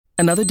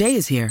Another day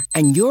is here,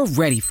 and you're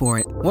ready for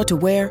it. What to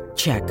wear?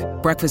 Check.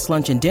 Breakfast,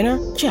 lunch, and dinner?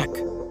 Check.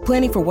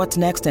 Planning for what's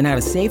next and how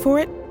to save for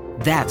it?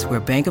 That's where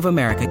Bank of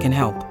America can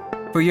help.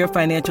 For your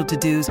financial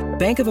to-dos,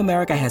 Bank of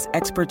America has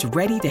experts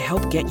ready to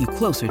help get you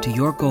closer to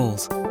your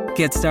goals.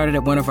 Get started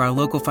at one of our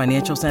local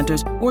financial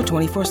centers or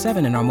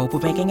 24/7 in our mobile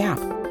banking app.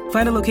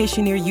 Find a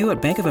location near you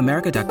at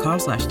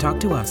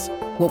bankofamerica.com/talktous.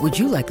 What would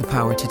you like the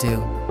power to do?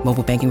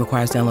 Mobile banking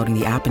requires downloading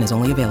the app and is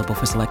only available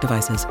for select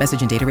devices.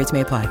 Message and data rates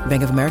may apply.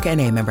 Bank of America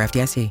N.A., member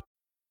FDIC.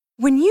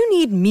 When you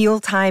need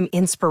mealtime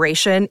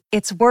inspiration,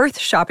 it's worth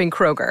shopping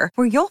Kroger,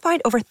 where you'll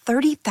find over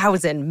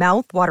 30,000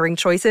 mouth-watering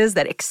choices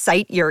that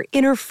excite your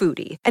inner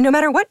foodie. And no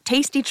matter what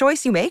tasty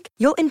choice you make,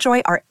 you'll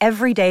enjoy our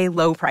everyday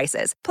low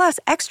prices, plus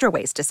extra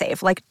ways to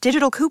save, like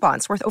digital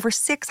coupons worth over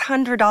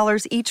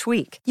 $600 each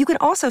week. You can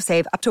also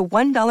save up to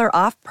 $1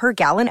 off per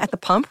gallon at the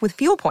pump with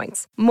fuel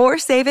points. More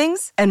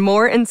savings and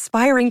more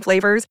inspiring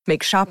flavors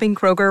make shopping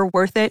Kroger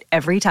worth it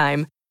every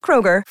time.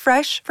 Kroger,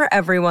 fresh for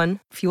everyone.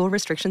 Fuel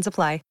restrictions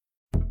apply.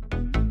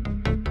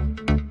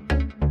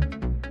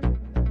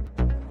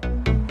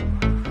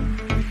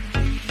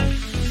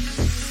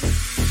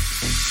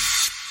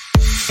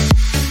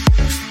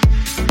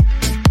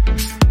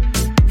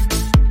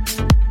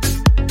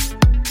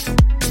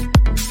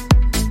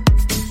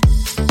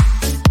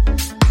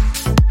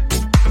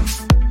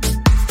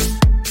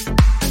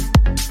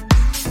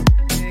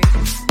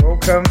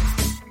 Welcome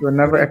to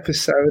another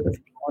episode of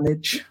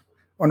Carnage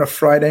on a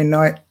Friday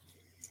night.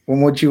 What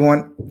more do you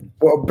want?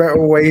 What a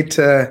better way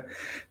to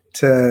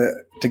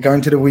go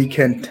into the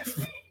weekend?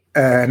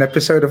 An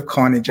episode of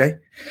Carnage, eh?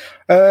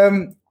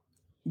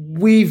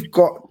 We've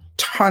got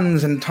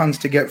tons and tons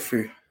to get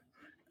through,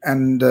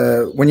 and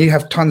when you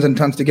have tons and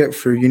tons to get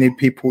through, you need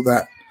people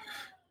that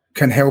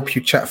can help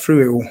you chat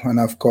through it all. And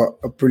I've got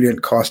a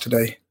brilliant cast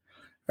today.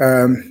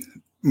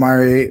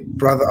 My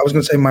brother, I was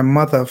going to say my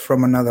mother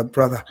from another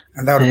brother,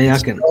 and that would be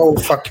so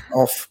fucking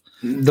off.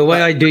 The way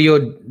I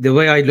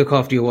look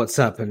after your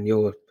WhatsApp and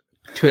your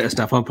Twitter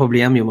stuff, I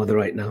probably am your mother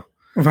right now.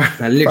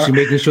 Literally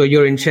making sure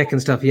you're in check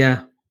and stuff.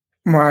 Yeah,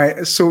 my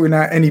sorting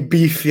out any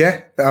beef,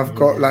 that I've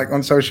got like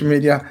on social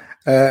media.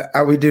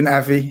 How we doing,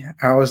 Avi?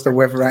 How's the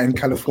weather out in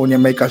California?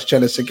 Make us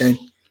jealous again.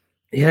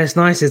 Yeah, it's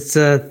nice. It's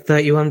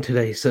 31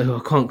 today, so I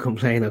can't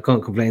complain.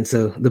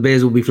 So the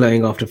beers will be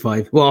flowing after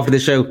the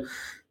show.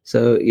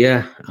 So,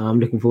 yeah, I'm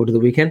looking forward to the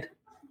weekend.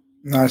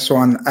 Nice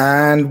one.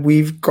 And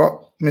we've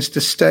got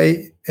Mr.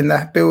 Stay in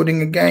that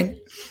building again.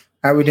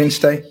 How we doing,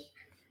 Stay?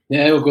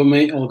 Yeah, all good,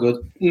 mate. All good.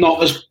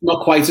 Not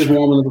quite as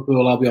warm in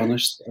Liverpool, I'll be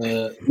honest.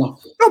 Not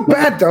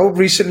bad, though,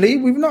 recently.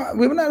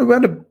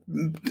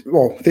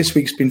 This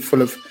week's been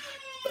full of,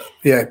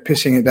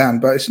 pissing it down.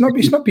 But it's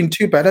not been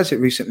too bad, has it,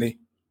 recently?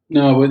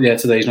 No, but yeah,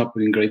 today's not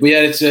been great. But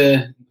yeah, it's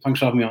thanks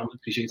for having me on.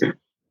 Appreciate it.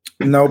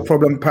 No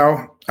problem,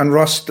 pal. And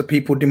Ross, the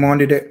people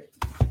demanded it.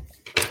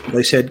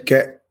 They said,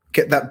 get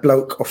that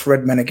bloke off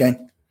Redmen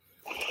again.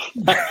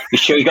 You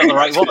sure you got the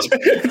right one?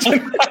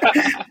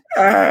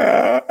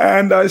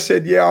 And I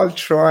said, yeah, I'll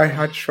try.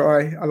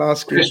 I'll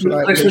ask you.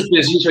 Christmas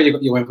busy, so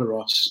you went for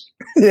Ross.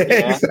 Yeah,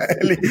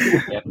 exactly.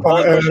 Yeah,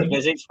 Christmas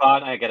busy, it's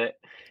fine, I get it.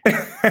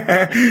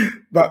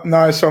 But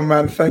nice one,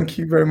 man. Thank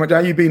you very much. How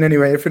you been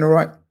anyway? Everything all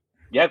right?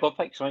 Yeah, good,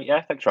 thanks, mate.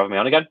 Yeah, thanks for having me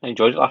on again. I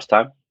enjoyed it last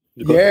time.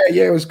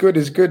 It was good.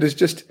 It's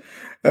just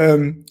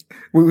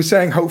we were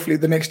saying hopefully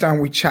the next time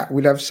we chat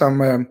we'll have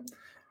some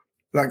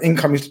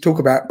incomings to talk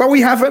about, but we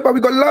haven't. But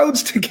we've got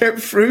loads to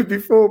get through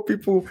before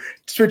people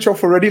switch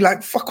off already.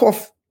 Like, fuck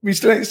off, we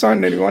still ain't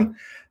signed anyone.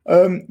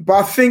 But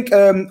I think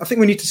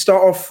we need to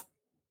start off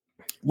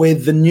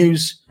with the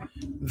news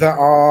that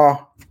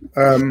our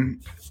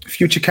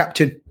future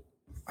captain,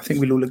 I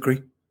think we'll all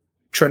agree,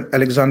 Trent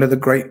Alexander the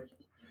Great,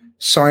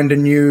 signed a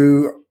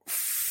new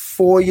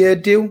 4-year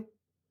deal.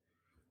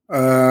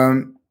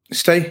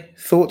 Stay,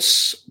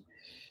 thoughts?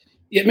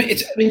 Yeah,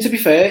 to be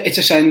fair, it's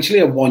essentially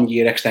a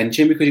 1-year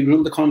extension because he was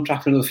under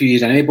contract for another few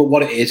years anyway. But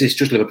what it is, it's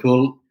just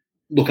Liverpool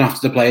looking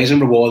after the players and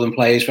rewarding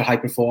players for high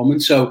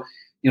performance. So,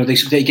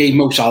 they gave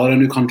Mo Salah a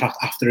new contract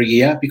after a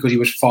year because he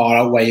was far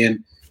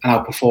outweighing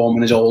and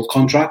outperforming his old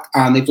contract.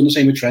 And they've done the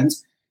same with Trent.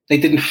 They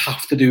didn't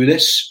have to do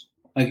this.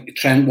 Like,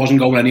 Trent wasn't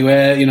going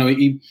anywhere.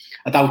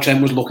 I doubt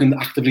Trent was looking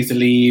actively to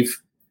leave,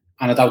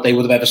 and I doubt they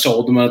would have ever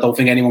sold him. And I don't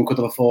think anyone could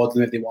have afforded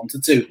him if they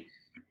wanted to.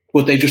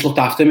 But they just looked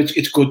after him.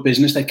 It's good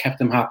business. They kept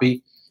him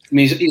happy. I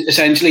mean,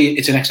 essentially,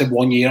 it's an extra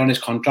 1 year on his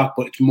contract,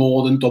 but it's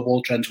more than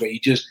double Trent's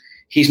wages.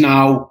 He's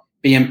now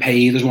being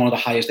paid as one of the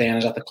highest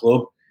earners at the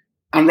club,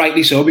 and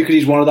rightly so, because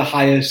he's one of the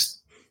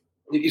highest.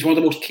 He's one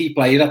of the most key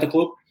players at the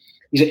club.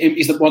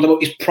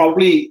 He's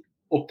probably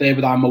up there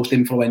with our most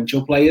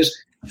influential players.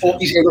 But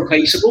he's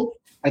irreplaceable.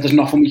 Like, there's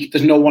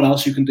no one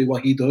else who can do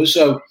what he does.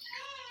 So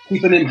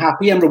keeping him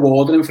happy and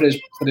rewarding him for his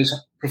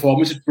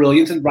performance is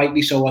brilliant, and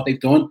rightly so what they've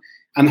done.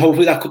 And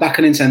hopefully that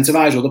can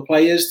incentivise other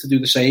players to do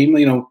the same.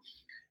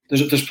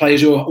 There's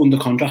players who are under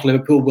contract.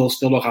 Liverpool will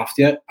still look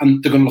after you,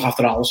 and they're going to look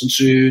after Alisson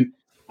soon,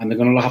 and they're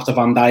going to look after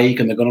Van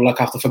Dijk, and they're going to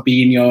look after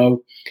Fabinho,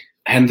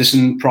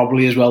 Henderson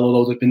probably as well.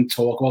 Although there's been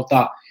talk about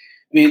that.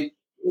 I mean,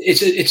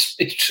 it's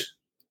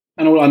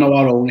I know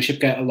our ownership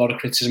get a lot of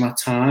criticism at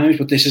times,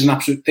 but this is an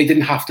absolute. They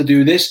didn't have to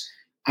do this,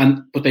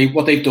 but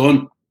what they've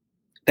done,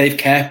 they've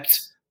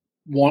kept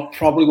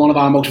probably one of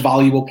our most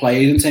valuable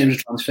players in terms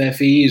of transfer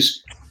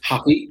fees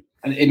happy,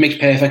 and it makes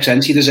perfect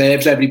sense. He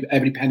deserves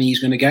every penny he's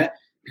going to get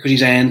because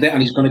he's earned it,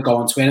 and he's going to go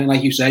on to it. And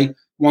like you say,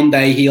 one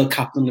day he'll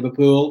captain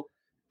Liverpool,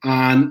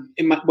 and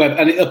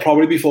it'll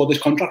probably be before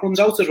this contract runs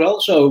out as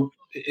well. So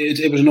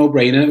it was a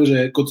no-brainer. It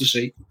was good to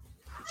see.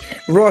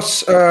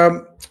 Ross,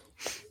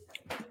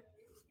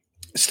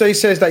 Stay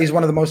says that he's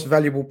one of the most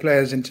valuable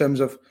players in terms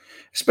of,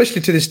 especially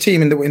to this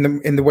team in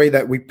the way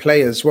that we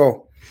play as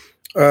well.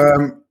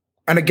 And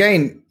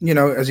again,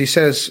 as he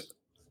says,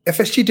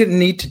 FSG didn't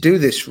need to do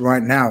this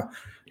right now.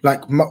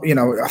 Like,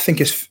 I think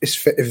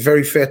it's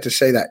very fair to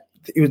say that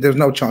there's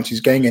no chance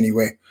he's going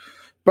anywhere.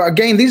 But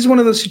again, this is one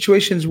of those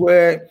situations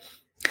where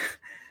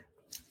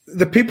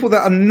the people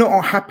that are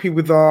not happy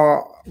with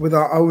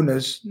our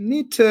owners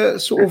need to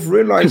sort of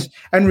realize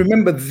and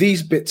remember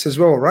these bits as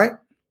well, right?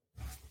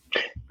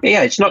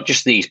 Yeah, it's not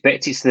just these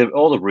bits; it's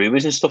all the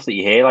rumours and stuff that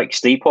you hear. Like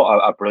Steve put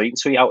a brilliant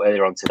tweet out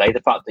earlier on today.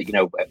 The fact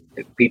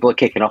that people are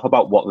kicking off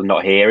about what they're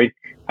not hearing,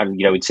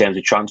 and in terms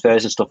of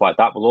transfers and stuff like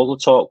that. But all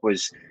the talk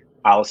was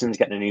Alisson's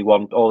getting a new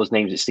one. All those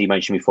names that Steve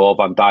mentioned before,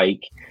 Van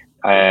Dijk,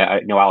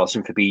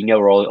 Alisson, Fabinho,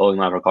 are all in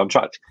line for a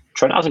contract.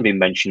 Trent hasn't been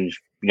mentioned,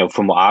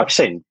 from what I've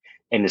seen,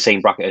 in the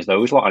same bracket as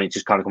those lot, and it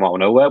just kind of come out of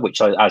nowhere.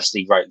 Which, as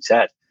Steve rightly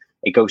said,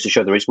 it goes to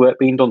show there is work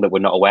being done that we're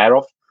not aware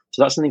of.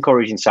 So that's an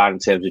encouraging sign in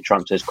terms of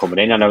transfers coming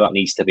in. I know that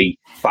needs to be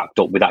backed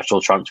up with actual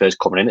transfers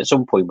coming in at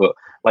some point. But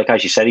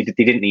as you said,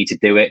 they didn't need to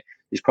do it.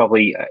 There's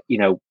probably,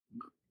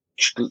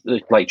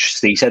 like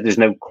Steve said, there's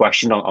no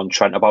question on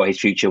Trent about his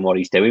future and what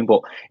he's doing.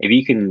 But if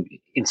you can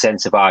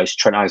incentivise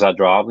Trent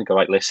Alexander-Arnold and go,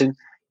 right, listen,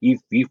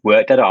 you've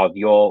worked that out.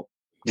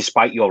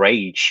 Despite your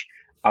age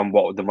and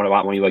what the amount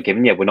of money we're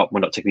giving you, we're not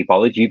particularly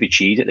bothered. You've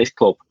achieved at this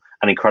club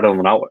an incredible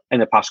amount in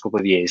the past couple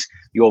of years.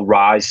 Your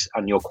rise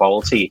and your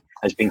quality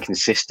has been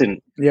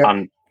consistent,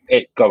 and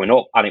it going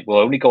up, and it will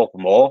only go up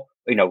more.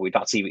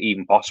 That's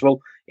even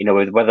possible.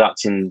 Whether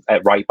that's in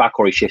at right back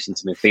or he shifts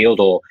into midfield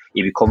or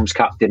he becomes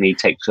captain, he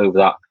takes over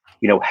that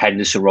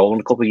Henderson role in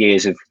a couple of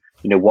years of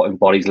what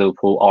embodies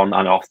Liverpool on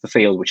and off the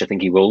field, which I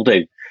think he will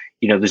do.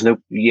 There's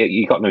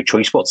you got no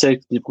choice but to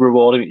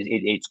reward him.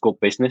 It's good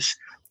business.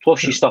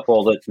 Plus, you stop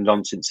all the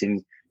nonsense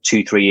in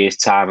 2-3 years'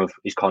 time of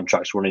his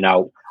contracts running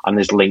out, and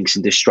there's links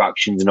and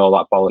distractions and all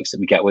that bollocks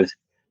that we get with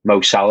Mo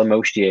Salah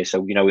most years.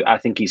 So I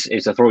think he's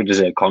a thoroughly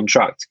deserved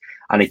contract.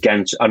 And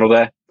again,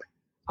 another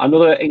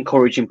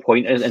encouraging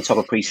point in top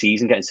of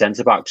pre-season, getting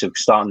centre backs of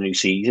starting a new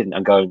season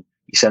and going,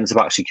 your centre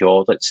back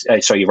secured.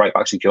 Your right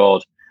back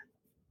secured.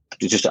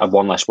 You just have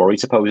one less worry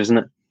to pose, isn't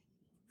it?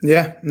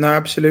 Yeah, no,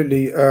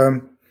 absolutely.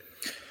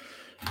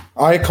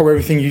 I echo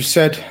everything you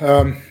said.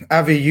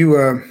 Avi,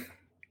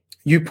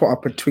 you put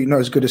up a tweet, not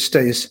as good as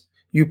Stays.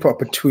 You put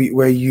up a tweet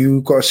where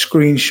you got a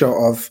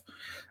screenshot of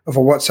a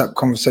WhatsApp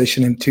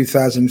conversation in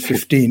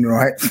 2015,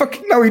 right?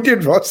 Fucking no, he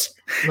did, Ross.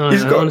 No, I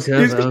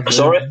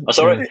saw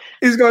it.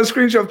 He's got a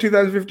screenshot of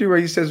 2015 where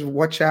he says,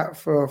 "Watch out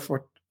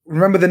for."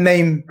 Remember the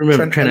name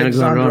Trent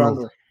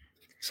Alexander-Arnold.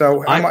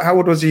 So how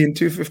old was he in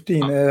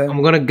 2015?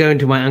 I'm gonna go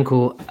into my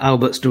Uncle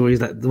Albert stories,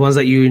 the ones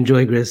that you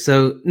enjoy, Chris.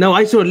 So no,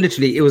 I saw it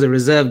literally. It was a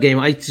reserve game.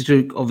 I used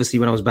to, obviously,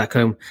 when I was back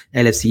home,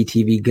 LFC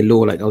TV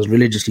galore. Like I was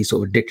religiously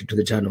sort of addicted to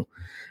the channel,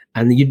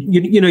 and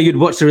you'd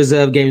watch the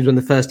reserve games when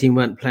the first team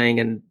weren't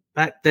playing. And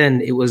back then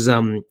it was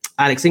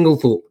Alex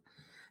Inglethorpe.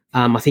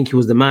 I think he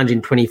was the manager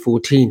in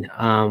 2014,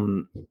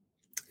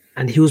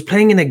 and he was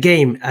playing in a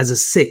game as a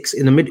 6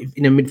 in a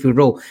midfield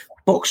role,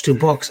 box to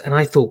box. And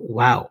I thought,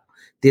 wow,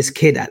 this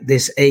kid at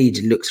this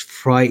age looks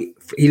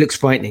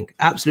frightening,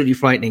 absolutely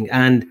frightening.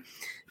 And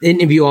the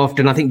interview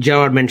after, and I think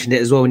Gerrard mentioned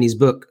it as well in his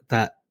book,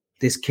 that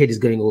this kid is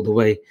going all the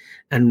way.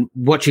 And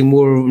watching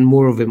more and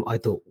more of him, I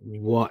thought,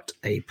 what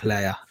a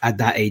player at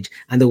that age.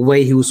 And the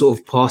way he was sort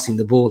of passing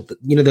the ball,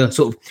 the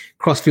sort of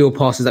cross-field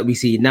passes that we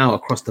see now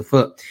across the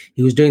foot,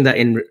 he was doing that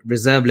in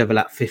reserve level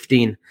at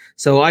 15.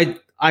 So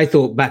I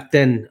thought back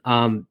then,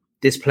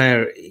 this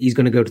player, he's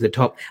going to go to the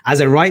top. As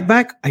a right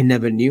back, I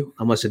never knew.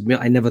 I must admit,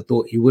 I never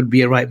thought he would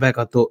be a right back.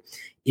 I thought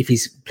if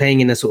he's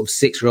playing in a sort of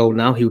 6 role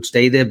now, he would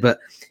stay there. But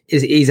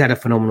he's had a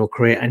phenomenal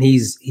career, and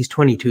he's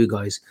 22,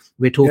 guys.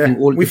 We're talking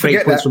all the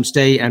great points from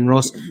Stay and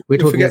Ross. We're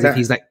talking as if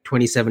he's like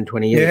 27,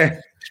 28. Yeah,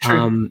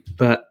 true.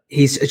 But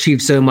he's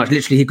achieved so much.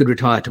 Literally, he could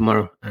retire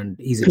tomorrow, and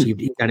he's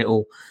done it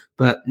all.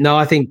 But no,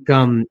 I think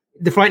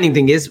the frightening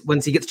thing is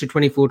once he gets to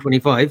 24,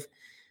 25,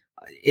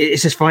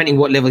 it's just frightening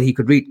what level he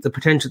could reach. The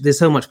potential, there's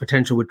so much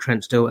potential with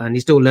Trent still, and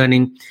he's still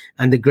learning.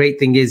 And the great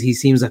thing is he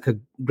seems like a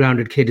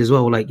grounded kid as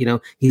well. Like,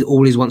 he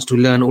always wants to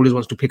learn, always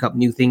wants to pick up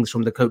new things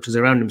from the coaches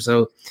around him.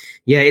 So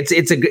yeah, it's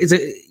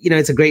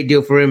a great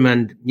deal for him.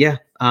 And yeah,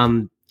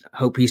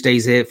 hope he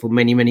stays here for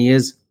many, many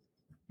years.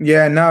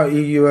 Yeah, now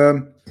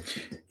you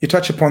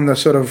touch upon the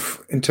sort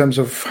of, in terms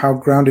of how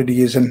grounded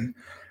he is, and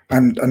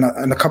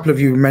a couple of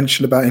you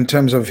mentioned about in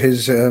terms of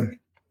his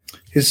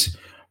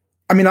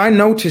I mean, I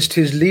noticed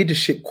his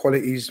leadership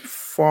qualities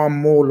far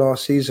more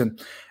last season.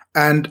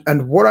 And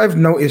what I've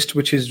noticed,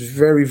 which is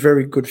very,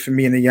 very good for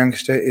me and a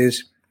youngster,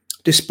 is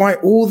despite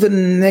all the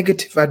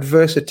negative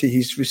adversity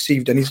he's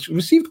received, and he's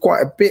received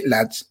quite a bit,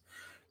 lads,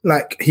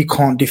 like he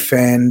can't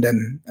defend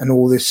and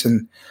all this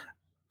and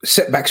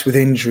setbacks with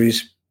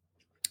injuries,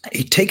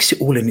 he takes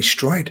it all in his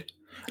stride.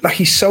 Like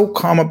he's so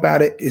calm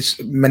about it.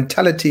 His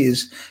mentality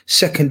is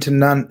second to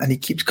none, and he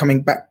keeps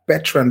coming back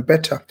better and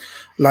better.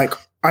 Like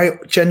I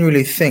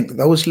genuinely think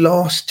those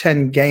last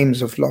 10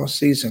 games of last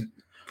season,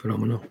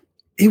 phenomenal.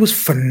 He was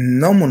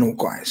phenomenal,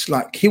 guys.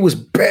 Like he was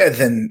better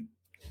than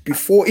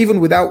before, even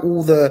without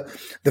all the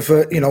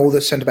all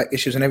the centre back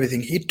issues and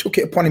everything. He took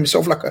it upon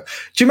himself like a.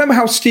 Do you remember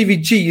how Stevie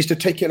G used to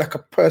take it like a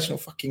personal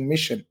fucking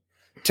mission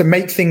to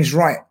make things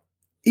right?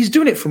 He's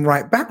doing it from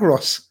right back,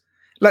 Ross.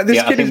 Like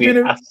this kid has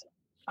been.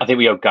 I think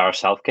we owe Gareth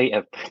Southgate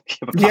a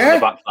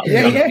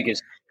yeah.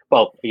 Because,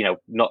 well,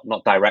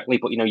 not directly,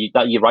 but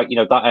you're right.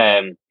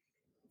 That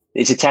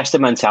it's a test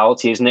of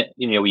mentality, isn't it?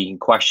 You can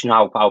question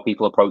how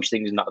people approach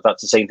things, and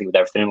that's the same thing with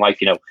everything in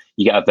life. You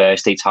get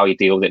adversity, it's how you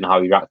deal with it and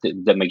how you react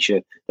that makes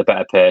you the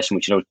better person,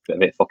 which is a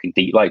bit fucking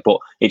deep, like. But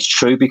it's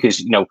true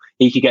because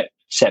he could get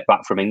set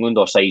back from England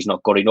or say he's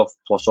not good enough,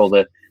 plus all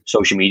the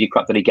social media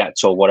crap that he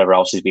gets or whatever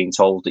else is being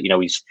told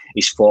that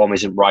his form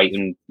isn't right,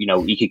 and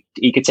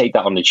he could take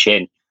that on the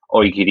chin.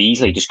 Or he could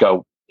easily just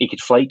go, he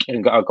could flake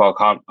and go,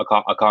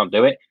 I can't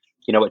do it.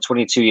 At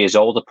 22 years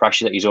old, the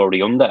pressure that he's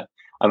already under.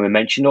 And we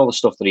mentioned all the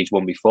stuff that he's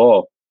won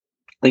before.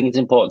 I think it's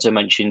important to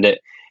mention that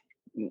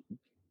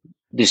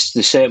there's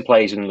certain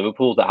players in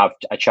Liverpool that have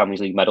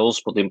Champions League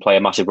medals, but didn't play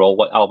a massive role,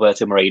 like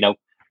Alberto Moreno,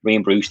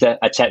 Ryan Brewster,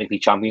 are technically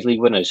Champions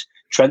League winners.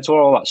 Trent wore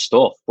all that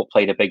stuff, but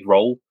played a big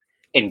role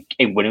in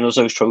winning us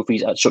those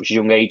trophies at such a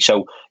young age.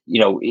 So,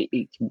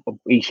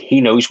 he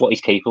knows what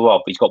he's capable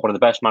of. He's got one of the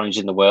best managers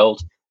in the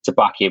world to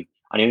back him.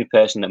 And the only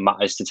person that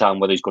matters to tell him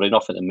whether he's good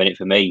enough at the minute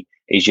for me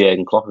is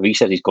Jurgen Klopp. If he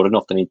says he's good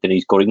enough, then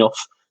he's good enough.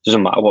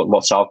 Doesn't matter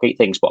what Southgate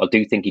thinks, but I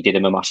do think he did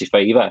him a massive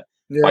favour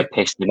by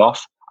pissing him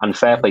off. And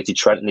fair play to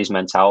Trent and his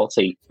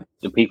mentality,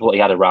 the people that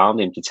he had around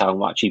him to tell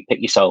him, actually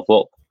pick yourself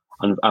up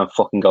and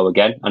fucking go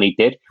again. And he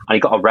did. And he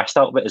got a rest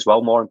out of it as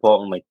well, more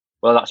importantly.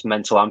 Well, that's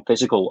mental and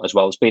physical, as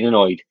well as being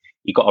annoyed.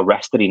 He got a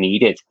rest that he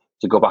needed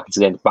to go back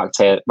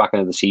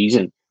into the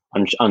season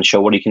and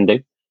show what he can do.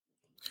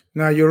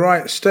 No, you're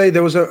right.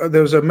 There was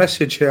a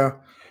message here,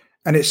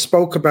 and it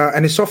spoke about,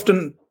 and it's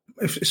often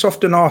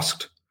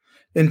asked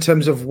in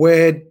terms of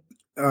where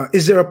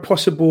is there a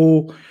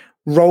possible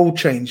role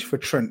change for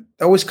Trent?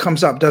 That always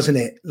comes up, doesn't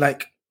it?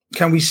 Like,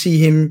 can we see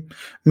him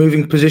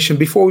moving position?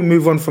 Before we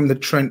move on from the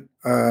Trent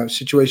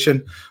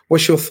situation,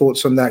 what's your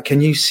thoughts on that?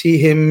 Can you see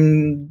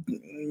him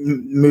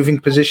moving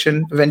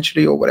position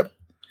eventually or whatever?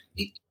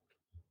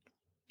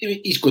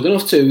 He's good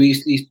enough to.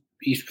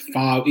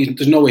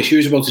 There's no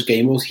issues about his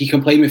game. He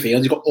can play midfield.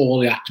 He's got all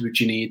the attributes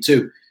you need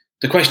to.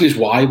 The question is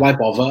why? Why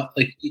bother?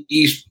 Like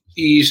he's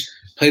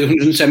played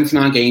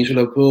 179 games for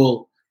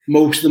Liverpool,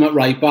 most of them at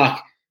right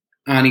back,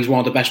 and he's one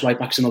of the best right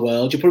backs in the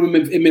world. You put him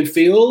in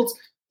midfield,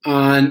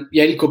 and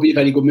yeah, he could be a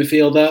very good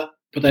midfielder.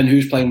 But then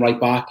who's playing right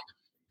back?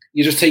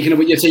 You're taking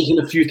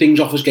a few things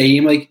off his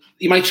game. Like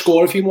he might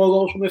score a few more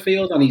goals from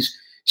midfield, and he's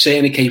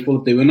certainly capable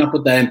of doing that.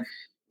 But then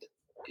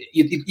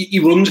he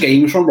runs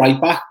games from right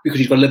back because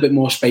he's got a little bit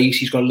more space.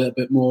 He's got a little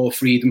bit more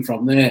freedom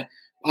from there.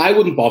 I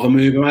wouldn't bother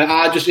moving.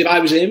 If I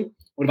was him,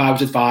 or if I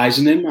was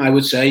advising him, I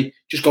would say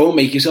just go and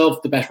make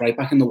yourself the best right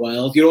back in the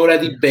world. You're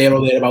already there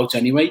or thereabouts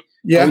anyway.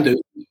 Yeah.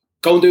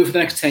 Go and do it for the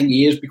next 10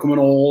 years. Become an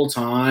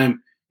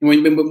all-time.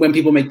 When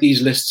people make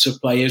these lists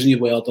of players in your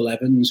world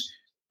 11s,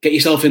 get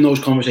yourself in those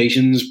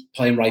conversations.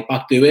 Playing right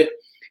back, do it.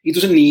 He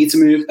doesn't need to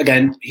move.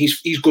 Again, he's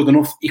good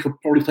enough. He could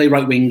probably play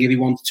right wing if he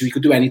wanted to. He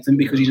could do anything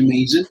because he's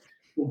amazing.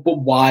 But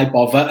why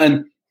bother?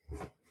 And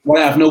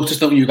what I've noticed,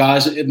 don't you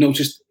guys have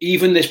noticed,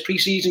 even this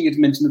pre-season, you've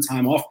mentioned the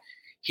time off,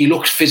 he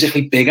looks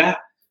physically bigger.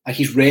 Like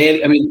he's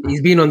really,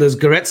 he's been on those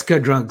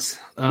Goretzka drugs.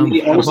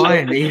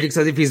 Bayern. He looks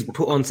as if he's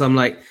put on some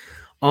like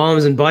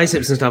arms and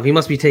biceps and stuff. He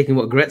must be taking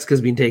what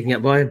Goretzka's been taking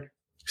at Bayern.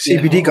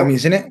 CBD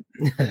gummies, isn't it?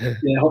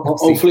 Yeah,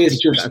 hopefully it's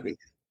just weight.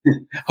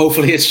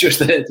 Hopefully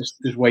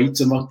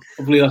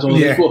that's all.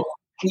 Yeah.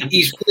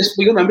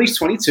 We remember he's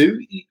 22.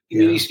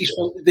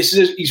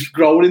 He's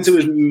growing into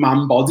his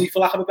man body, for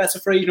lack of a better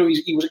phrase.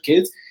 He was a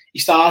kid. He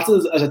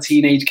started as a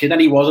teenage kid,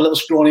 and he was a little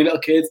scrawny little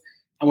kid.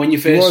 And when you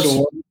first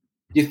saw him,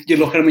 you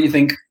look at him and you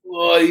think,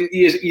 "Oh,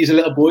 he's a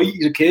little boy.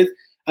 He's a kid."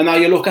 And now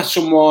you look at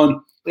some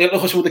of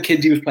the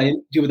kids he was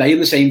playing the other day in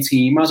the same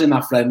team as in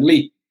that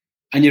friendly,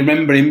 and you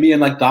remember him being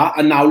like that.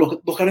 And now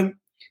look at him.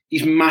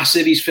 He's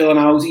massive. He's filling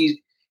out.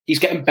 He's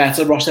getting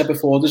better. Ross said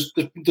before,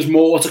 there's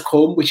more to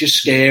come, which is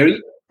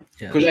scary.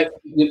 Because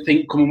you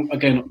think coming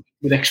again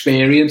with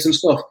experience and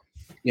stuff.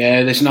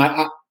 Yeah, there's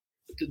no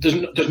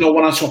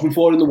one I'm shopping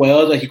for in the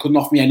world. Like you couldn't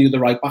offer me any other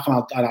right back,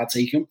 and I'd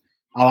take him.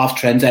 I'll have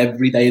Trent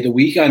every day of the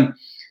week. And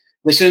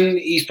listen,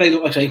 he's played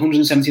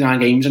 179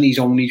 games, and he's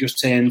only just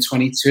turned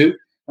 22.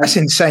 That's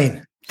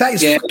insane. That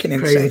is fucking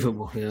insane.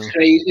 It's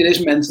crazy. It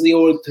is mentally,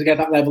 or to get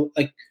that level.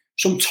 Like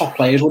some top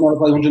players will never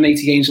play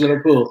 180 games for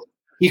Liverpool.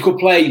 he could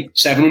play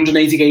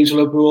 780 games for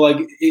Liverpool. Like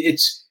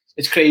it's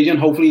crazy, and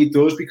hopefully he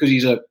does, because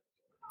he's a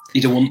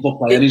wonderful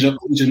player. And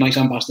he's a nice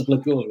ambassador for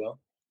Liverpool as well.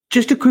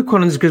 Just a quick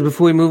one on this, because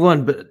before we move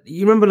on, but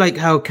you remember like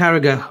how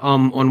Carragher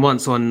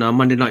on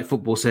Monday Night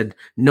Football said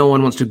no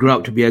one wants to grow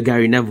up to be a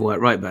Gary Neville at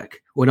right back,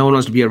 or no one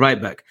wants to be a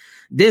right back.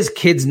 There's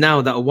kids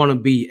now that want to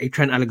be a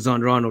Trent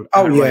Alexander-Arnold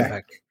at right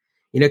back.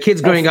 You know,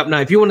 kids growing up now,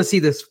 if you want to see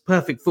this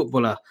perfect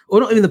footballer, or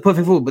not even the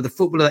perfect footballer, but the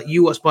footballer that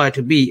you aspire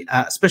to be,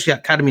 especially at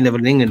academy level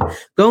in England,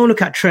 go and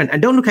look at Trent,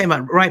 and don't look at him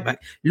at right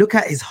back. Look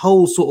at his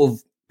whole sort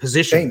of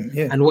position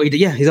and what he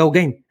did. Yeah, his whole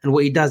game and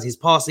what he does, his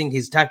passing,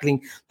 his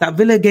tackling. That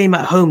Villa game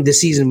at home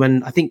this season,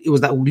 when I think it was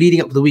that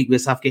leading up to the week where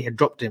Southgate had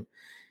dropped him,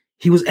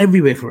 he was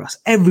everywhere for us,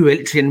 everywhere,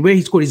 literally. And where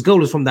he scored his goal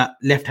was from that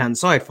left-hand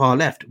side, far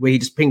left, where he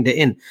just pinged it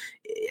in.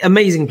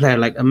 Amazing player,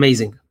 like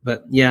amazing.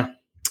 But yeah,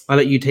 I'll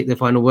let you take the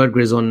final word,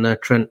 Grizz, on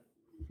Trent.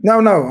 No.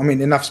 I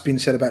mean, enough's been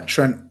said about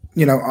Trent.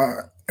 You know,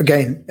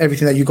 again,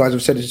 everything that you guys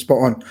have said is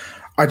spot on.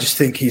 I just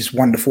think he's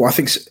wonderful. I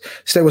think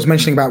Stay was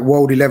mentioning about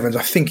World 11s.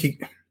 I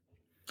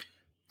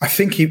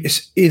think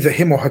it's either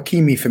him or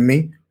Hakimi for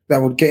me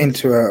that would get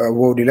into a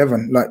World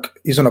 11. Like,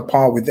 he's on a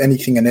par with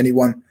anything and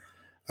anyone.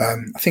 I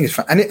think it's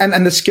fun.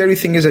 And the scary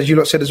thing is, as you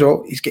lot said as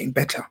well, he's getting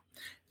better.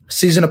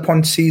 Season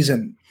upon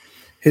season,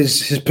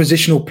 his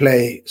positional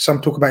play,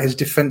 some talk about his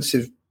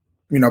defensive,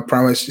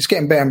 prowess. It's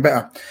getting better and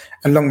better.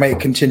 And long may it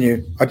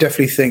continue. I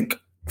definitely think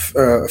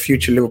a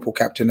future Liverpool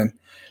captain, and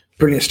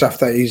brilliant stuff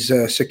that he's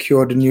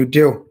secured a new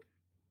deal.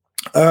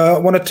 We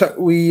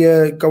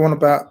go on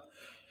about,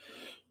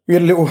 we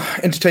had a little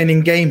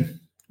entertaining game.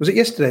 Was it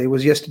yesterday? It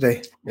was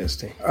yesterday.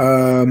 Yesterday.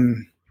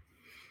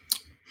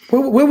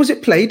 Where was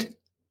it played?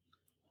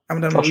 I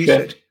haven't done my Austria.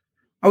 research.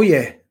 Oh,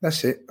 yeah,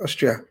 that's it.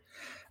 Austria.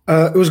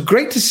 It was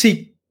great to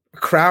see a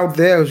crowd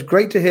there. It was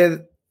great to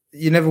hear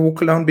You Never Walk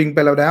Alone being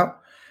bellowed out.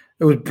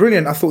 It was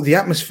brilliant. I thought the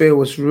atmosphere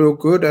was real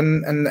good,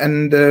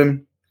 and a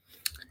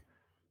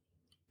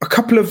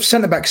couple of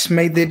centre-backs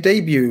made their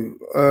debut.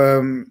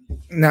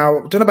 Now,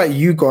 I don't know about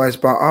you guys,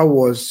 but I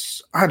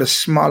had a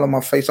smile on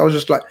my face. I was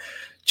just like,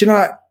 do you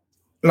know,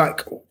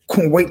 like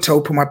couldn't wait to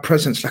open my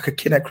presents like a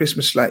kid at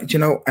Christmas, and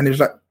it was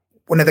like,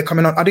 when are they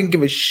coming on? I didn't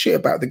give a shit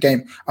about the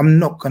game. I'm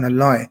not going to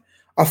lie.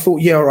 I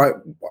thought, yeah, all right,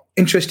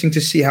 interesting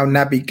to see how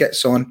Naby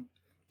gets on,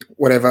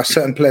 whatever,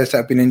 certain players that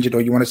have been injured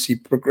or you want to see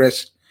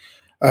progress.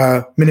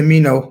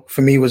 Minamino,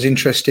 for me, was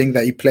interesting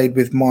that he played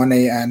with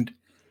Mane and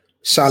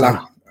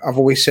Salah. I've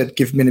always said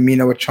give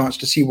Minamino a chance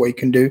to see what he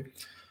can do.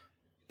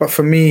 But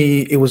for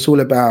me, it was all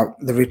about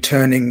the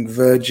returning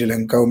Virgil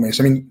and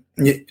Gomez. I mean,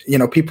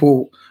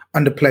 people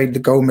underplayed the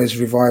Gomez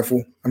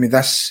revival. I mean,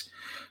 that's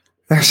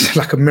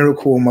like a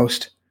miracle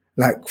almost.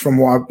 Like from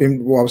what I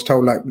was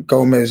told, like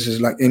Gomez's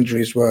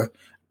injuries were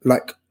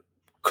like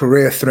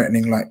career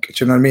threatening. Like,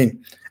 do you know what I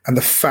mean? And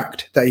the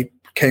fact that he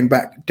came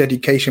back,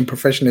 dedication,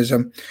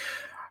 professionalism.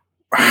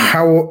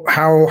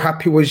 How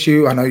happy was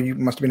you? I know you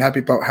must have been happy,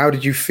 but how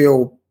did you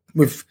feel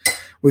with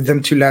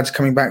them two lads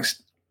coming back?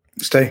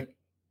 Stay.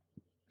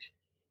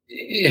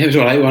 It was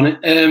all right, wasn't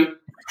it?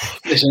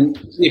 Listen,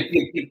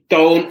 you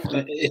don't.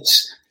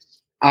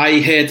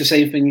 I heard the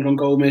same thing from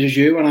Gomez as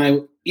you,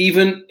 and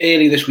even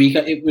early this week,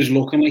 it was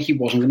looking like he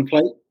wasn't going to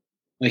play.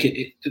 Like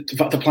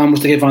the plan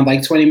was to give Van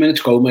Dijk 20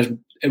 minutes. Gomez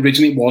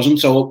originally wasn't,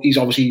 so he's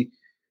obviously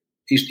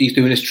he's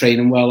doing his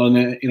training well,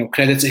 and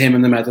credit to him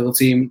and the medical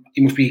team.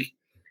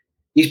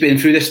 He's been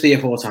through this 3 or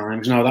 4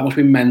 times now. That must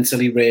be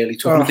mentally really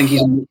tough. And I think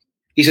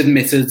he's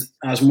admitted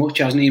as much,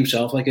 hasn't he,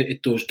 himself? Like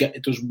it does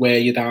wear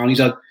you down. He's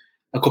had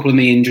a couple of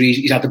knee injuries.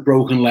 He's had the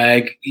broken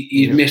leg.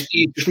 He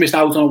just missed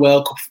out on a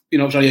World Cup,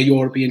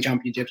 European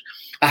Championships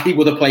that he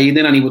would have played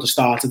in and he would have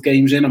started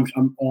games in.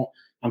 I'm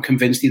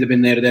convinced he'd have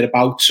been there or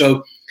thereabouts.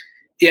 So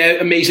yeah,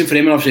 amazing for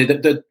him. And obviously,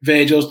 the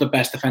Virgil's the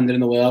best defender in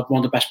the world, one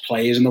of the best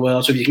players in the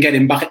world. So if you can get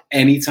him back at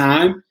any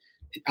time,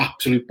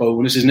 absolute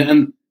bonus, isn't it?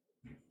 And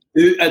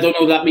I don't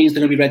know if that means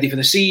they're going to be ready for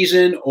the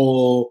season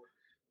or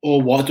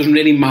what. It doesn't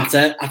really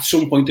matter. At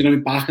some point, they're going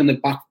to be back and they're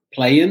back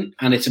playing.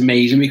 And it's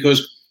amazing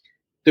because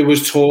there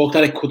was talk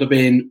that it could have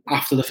been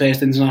after the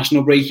first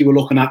international break. You were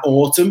looking at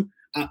autumn.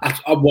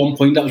 At one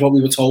point, that was what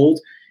we were told.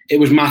 It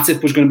was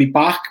Matip was going to be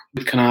back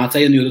with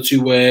Konate, and the other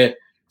two were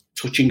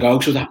touch and go.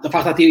 So the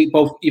fact that they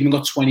both even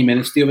got 20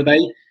 minutes the other day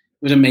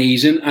was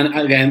amazing. And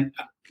again,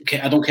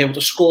 I don't care what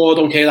the score. I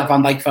don't care that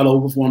Van Dijk fell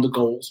over for one of the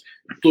goals.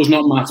 It does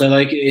not matter.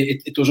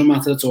 It doesn't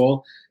matter at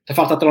all. The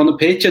fact that they're on the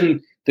pitch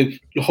and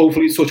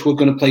hopefully Touchwood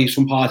going to play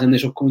some part in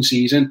this upcoming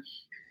season.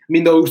 I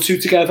mean, those two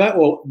together,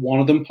 or one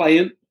of them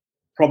playing,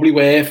 probably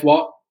worth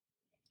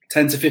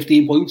 10 to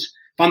 15 points.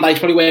 Van Dijk's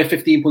probably worth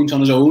 15 points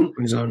on his own.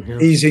 Yeah.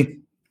 Easy.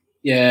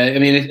 Yeah, I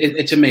mean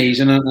it's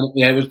amazing, and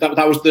yeah,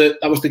 that was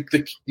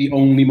the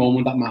only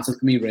moment that mattered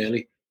for me,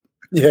 really.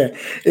 Yeah,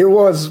 it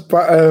was.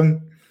 But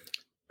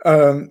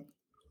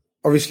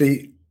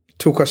obviously,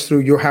 talk us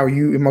through how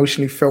you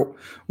emotionally felt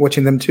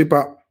watching them too.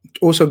 But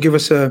also give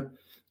us an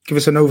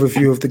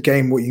overview of the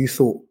game. What you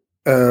thought,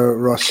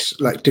 Ross?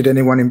 Like, did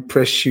anyone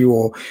impress you,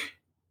 or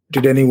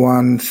did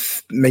anyone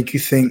make you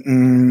think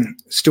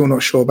still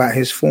not sure about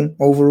his form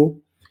overall?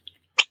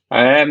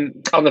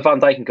 On the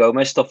Van Dijk and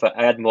Gomez stuff,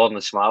 I had more than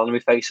a smile on my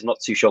face. I'm not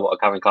too sure what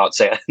I can and can't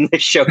say on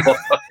this show.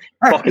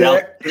 Fucking hell,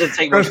 it doesn't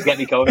take much to get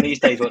me going these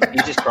days. But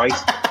Jesus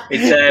Christ,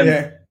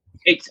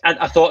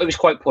 I thought it was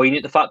quite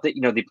poignant, the fact that,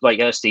 they,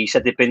 like Steve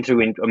said, they've been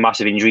through a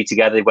massive injury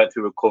together. They went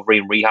through recovery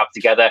and rehab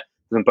together.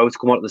 And both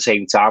come out at the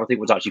same time. I think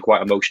it was actually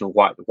quite emotional,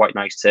 quite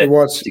nice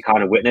to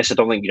kind of witness. I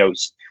don't think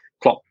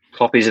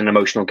Klopp is an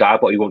emotional guy,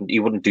 but he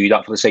wouldn't do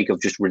that for the sake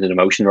of just running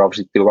emotion.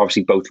 They were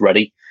obviously both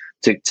ready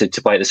to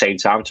play at the same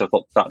time. So I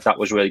thought that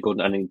was really good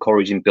and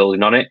encouraging,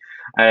 building on it.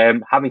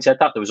 Having said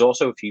that, there was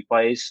also a few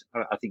players.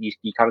 I think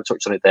you kind of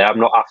touched on it there. I'm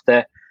not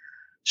after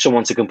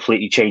someone to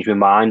completely change my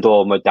mind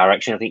or my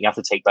direction. I think you have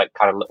to take like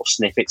kind of little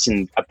snippets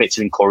and bits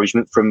of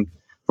encouragement from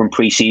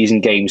pre-season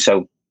games.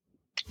 So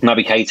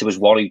Naby Keita was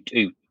one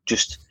who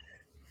just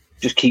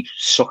keeps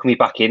sucking me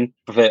back in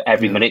for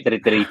every minute that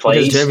he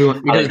plays. He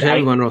does it to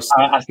everyone, Ross.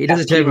 He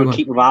does it to everyone.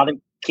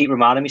 Keep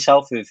reminding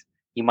myself of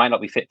he might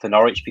not be fit for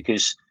Norwich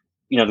because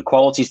the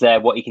quality's there,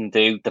 what he can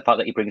do, the fact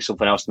that he brings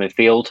something else to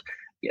midfield,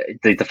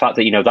 the fact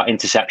that that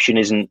interception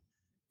isn't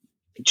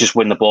just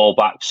win the ball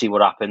back, see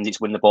what happens.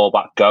 It's win the ball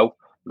back, go.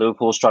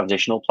 Liverpool's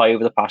transitional play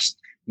over the past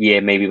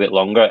year, maybe a bit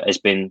longer, has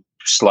been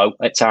slow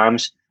at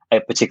times,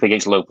 particularly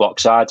against low block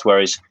sides,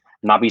 whereas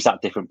Naby's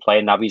that different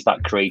player. Naby's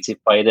that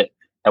creative player that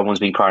everyone's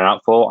been crying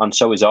out for, and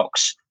so is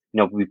Ox.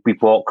 We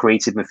bought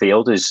creative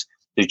midfielders.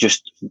 They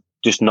just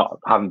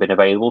haven't been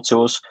available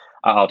to us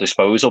at our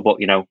disposal. But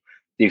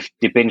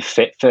they've been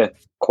fit for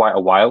quite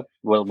a while.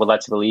 We're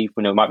led to believe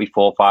it might be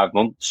 4 or 5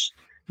 months.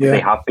 Yeah.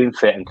 They have been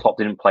fit, and Klopp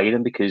didn't play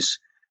them because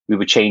we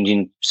were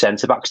changing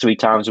centre backs 3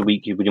 times a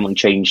week. We didn't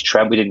change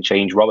Trent. We didn't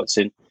change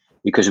Robertson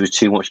because there was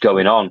too much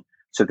going on.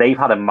 So they've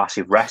had a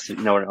massive rest,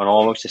 on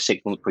almost a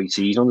 6-month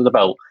pre-season under the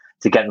belt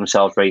to get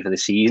themselves ready for the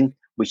season,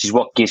 which is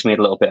what gives me a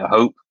little bit of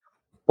hope.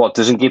 What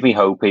doesn't give me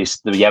hope is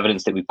the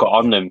evidence that we've got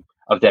on them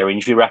of their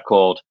injury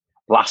record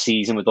last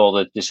season with all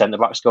the centre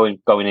backs going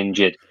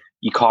injured.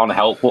 You can't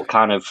help but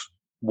kind of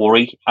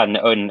worry and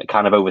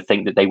kind of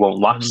overthink that they won't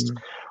last.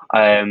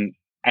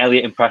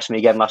 Elliott impressed me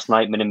again last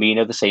night.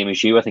 Minamino, the same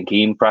as you. I think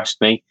he impressed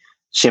me.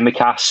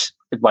 Tsimikas,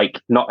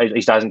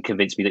 he hasn't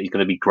convinced me that he's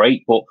going to be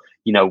great, but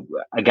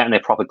getting a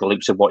proper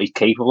glimpse of what he's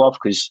capable of,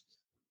 because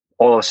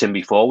all I've seen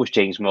before was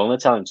James Milner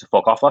telling him to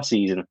fuck off last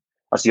season.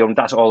 That's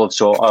all I've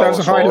saw. That was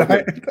a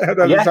highlight.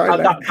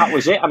 That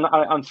was it,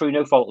 and through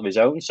no fault of his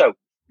own. So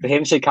for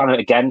him to kind of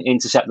again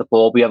intercept the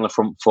ball, be on the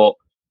front foot,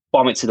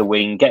 bomb it to the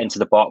wing, get into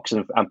the box,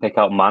 and pick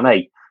out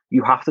Mane,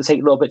 you have to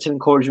take little bits of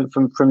encouragement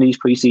from these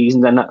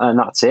pre-seasons, and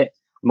that's it.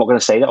 I'm not going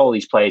to say that all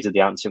these players are the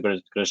answer, going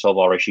to solve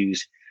our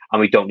issues, and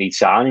we don't need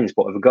signings.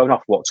 But if we're going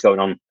off what's going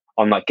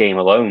on that game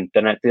alone,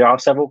 then there are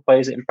several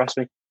players that impress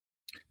me.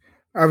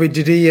 Avi,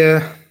 did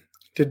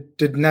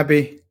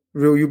Naby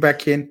reel you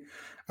back in?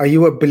 Are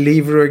you a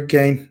believer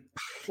again,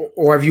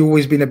 or have you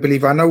always been a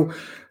believer? I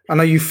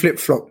know you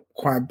flip-flop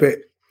quite a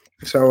bit.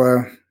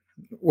 So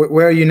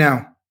where are you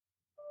now?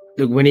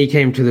 Look, when he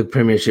came to the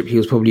Premiership, he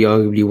was probably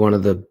arguably one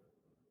of the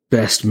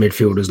best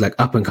midfielders, like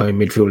up-and-coming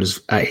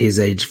midfielders at his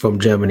age from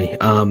Germany.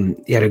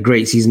 He had a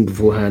great season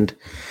beforehand.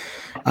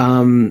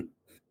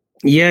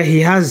 He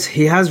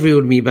has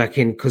reeled me back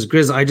in because,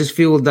 Grizz, I just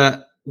feel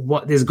that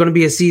there's going to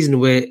be a season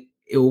where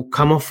it will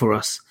come off for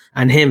us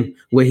and him,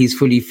 where he's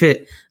fully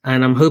fit.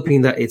 And I'm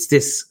hoping that it's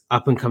this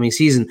up-and-coming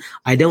season.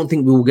 I don't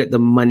think we will get the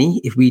money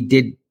if we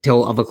did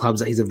tell other clubs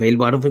that he's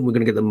available. I don't think we're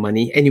going to get the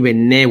money anywhere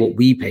near what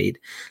we paid.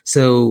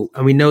 So,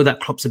 and we know that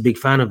Klopp's a big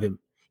fan of him.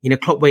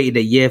 Klopp waited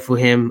a year for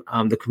him.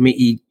 The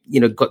committee,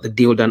 got the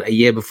deal done a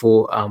year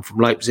before from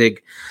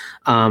Leipzig.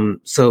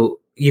 So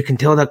you can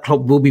tell that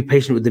Klopp will be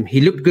patient with him. He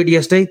looked good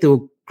yesterday. There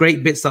were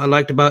great bits that I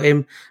liked about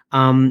him.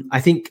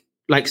 I think,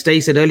 like Stay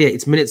said earlier,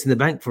 it's minutes in the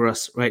bank for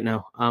us right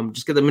now.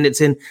 Just get the minutes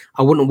in.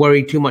 I wouldn't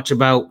worry too much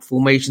about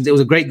formations. It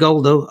was a great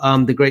goal, though.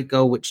 The great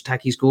goal which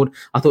Taki scored.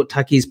 I thought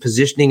Taki's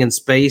positioning and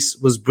space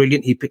was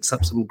brilliant. He picks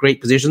up some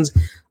great positions.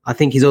 I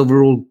think his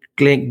overall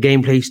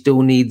gameplay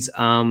still needs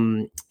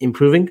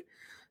improving.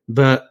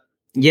 But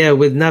yeah,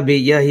 with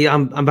Naby,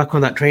 I'm back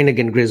on that train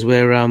again, Grizz,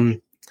 where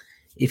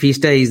if he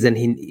stays, then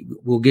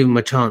we'll give him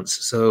a chance.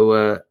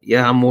 So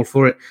I'm all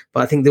for it.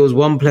 But I think there was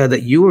one player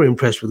that you were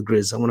impressed with,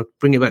 Grizz. I want to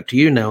bring it back to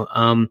you now.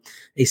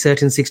 A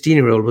certain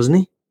 16-year-old, wasn't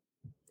he?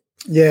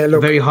 Yeah, look,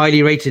 a very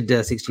highly rated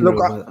 16-year-old.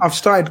 Look, I've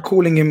started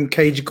calling him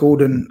Cage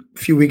Gordon a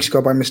few weeks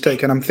ago by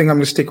mistake, and I'm going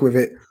to stick with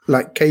it.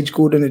 Like Cage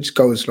Gordon, it just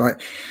goes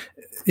like,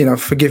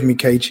 forgive me,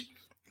 Cage.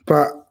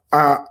 But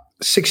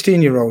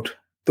 16-year-old,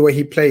 the way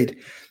he played.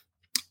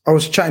 I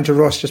was chatting to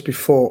Ross just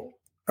before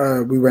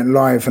we went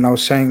live, and I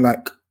was saying,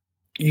 like,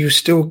 I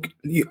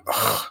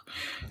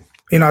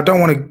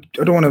don't want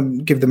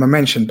to give them a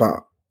mention,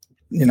 but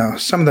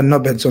some of the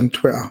knobheads on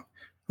Twitter,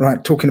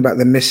 right, talking about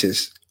the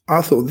misses.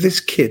 I thought this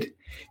kid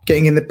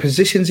getting in the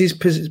positions he's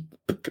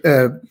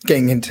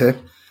getting into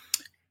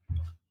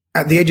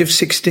at the age of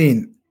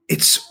 16,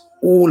 it's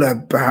all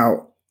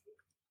about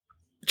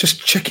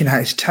just checking out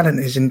his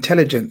talent, his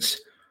intelligence.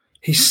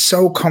 He's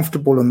so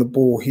comfortable on the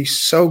ball. He's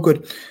so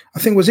good. I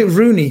think, was it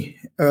Rooney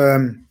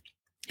who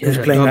was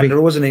playing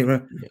under, wasn't he?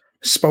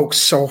 spoke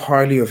so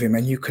highly of him,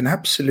 and you can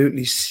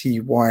absolutely see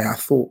why. I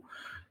thought,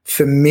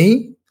 for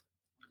me,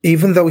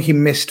 even though he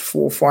missed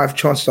 4 or 5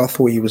 chances, I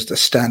thought he was the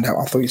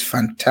standout. I thought he's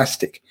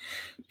fantastic,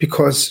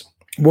 because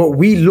what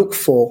we look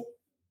for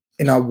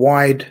in our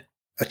wide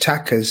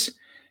attackers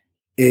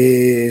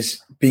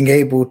is being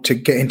able to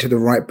get into the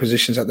right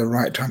positions at the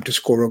right time to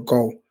score a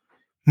goal,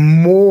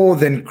 more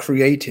than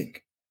creating,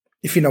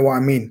 if you know what I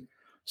mean.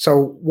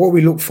 So what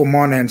we look for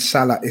Mane and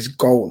Salah is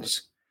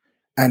goals.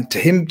 And to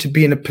him to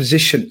be in a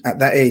position at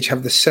that age,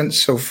 have the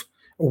sense of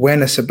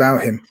awareness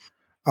about him,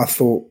 I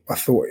thought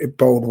it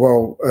bode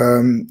well.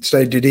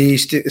 So did he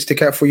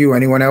stick out for you?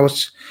 Anyone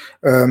else?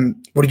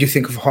 What did you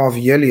think of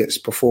Harvey Elliott's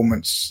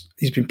performance?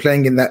 He's been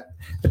playing in a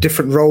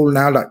different role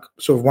now, like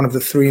sort of one of the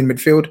 3 in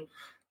midfield.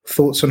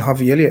 Thoughts on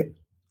Harvey Elliott?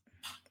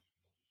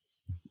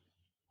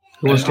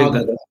 Who wants to take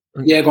that?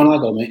 Yeah, go on, I'll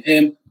go,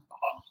 mate.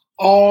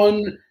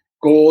 On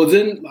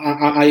Gordon,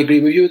 I agree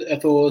with you. I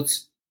thought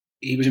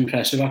he was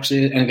impressive,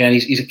 actually. And again,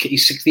 he's a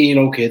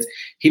 16-year-old kid.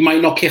 He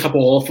might not kick a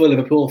ball for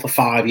Liverpool for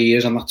 5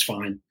 years, and that's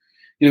fine.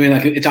 You know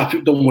what I mean? Like, it's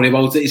absolutely, don't worry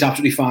about it. It's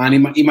absolutely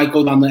fine. He might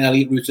go down the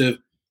Elliott route of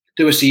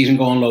do a season,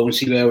 go on low, and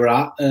see where we're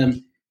at.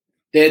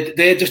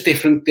 They're just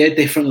different. They're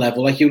different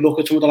level. Like, you look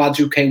at some of the lads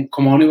who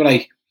come on who were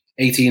like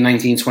 18,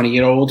 19,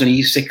 20-year-olds, and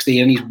he's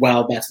 16 and he's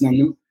well better than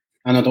them.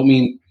 And I don't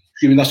mean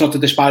that's not to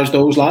despise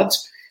those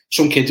lads.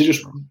 Some kids are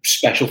just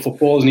special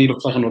footballers, and he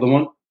looks like another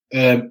one.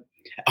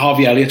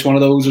 Harvey Elliott's one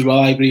of those as well.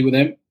 I agree with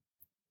him.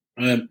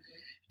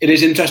 It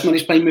is interesting when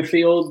he's playing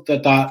midfield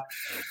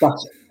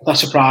that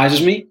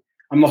surprises me.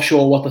 I'm not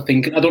sure what they're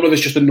thinking. I don't know if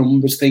it's just a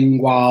numbers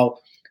thing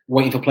while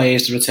waiting for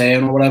players to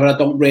return or whatever. I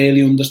don't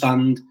really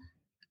understand.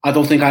 I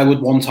don't think I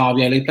would want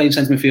Harvey Elliott playing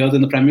centre midfield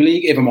in the Premier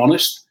League, if I'm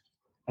honest.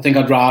 I think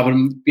I'd rather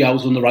him be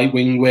out on the right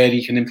wing where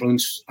he can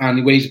influence,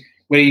 and where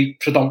he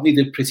predominantly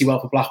did pretty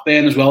well for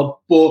Blackburn as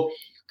well. But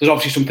there's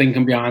obviously some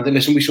thinking behind it.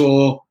 Listen, we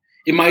saw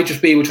it might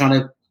just be we're trying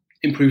to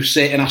improve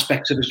certain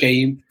aspects of his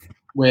game,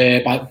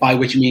 where by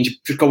which it means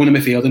just go in the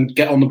midfield and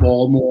get on the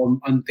ball more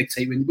and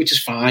dictate, which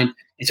is fine.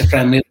 It's a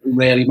friendly, it doesn't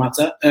really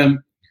matter.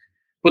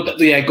 But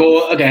yeah,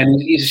 go again.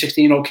 He's a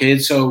 16-year-old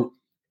kid, so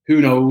who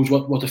knows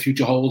what the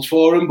future holds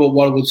for him. But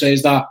what I would say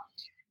is that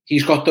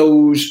he's got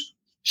those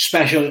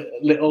special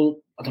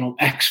little, I don't know,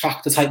 X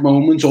factor type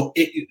moments, or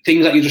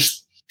things that he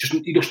just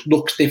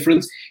looks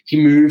different. He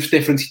moves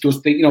different. He does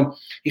things,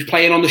 he's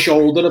playing on the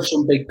shoulder of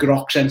some big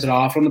grok centre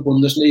half from the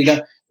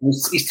Bundesliga.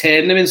 He's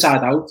turning him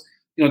inside out.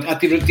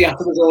 At the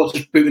after result,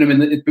 just booting him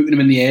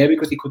in the air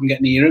because he couldn't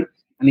get near him,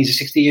 and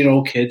he's a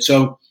 16-year-old kid.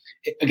 So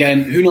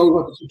again, who knows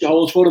what the future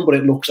holds for him? But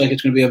it looks like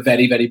it's going to be a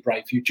very, very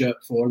bright future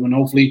for him, and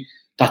hopefully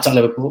that's at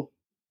Liverpool.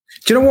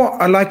 Do you know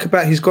what I like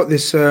about? He's got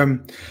this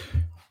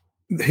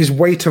his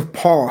weight of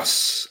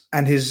pass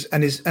and his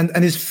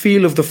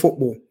feel of the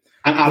football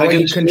and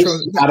arrogance.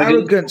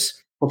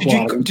 Arrogance.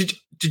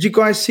 Did you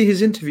guys see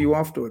his interview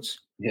afterwards?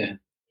 Yeah.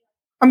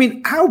 I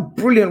mean, how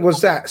brilliant was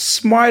that?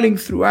 Smiling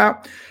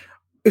throughout.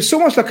 It's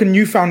almost like a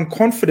newfound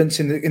confidence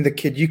in the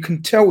kid. You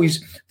can tell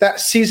that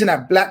season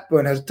at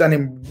Blackburn has done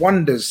him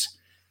wonders,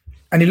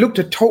 and he looked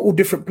a total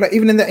different player.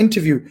 Even in that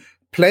interview,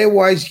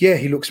 player-wise, yeah,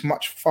 he looks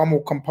far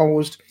more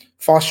composed,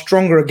 far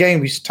stronger. Again,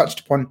 we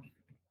touched upon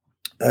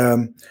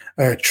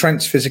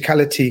Trent's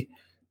physicality,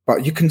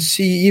 but you can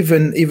see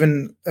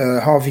even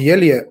Harvey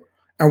Elliott,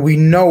 and we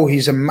know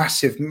he's a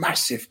massive,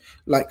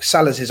 like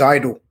Salah's his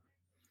idol.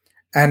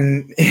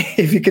 And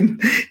if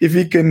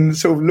he can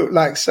sort of look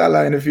like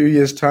Salah in a few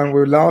years' time,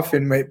 we're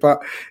laughing, mate.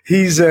 But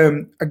he's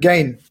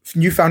again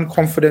newfound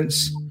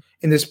confidence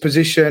in this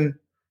position.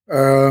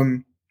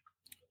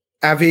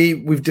 Avi,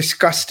 we've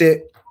discussed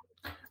it.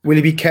 Will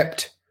he be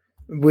kept?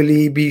 Will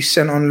he be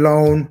sent on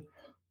loan?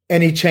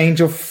 Any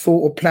change of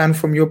thought or plan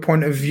from your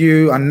point of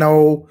view? I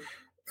know.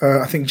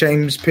 I think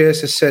James Pearce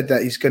has said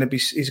that he's going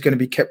to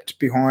be kept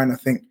behind. I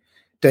think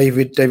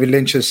David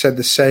Lynch has said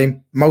the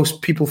same.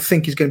 Most people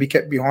think he's going to be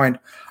kept behind.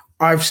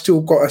 I've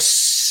still got a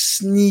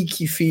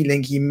sneaky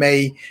feeling he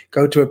may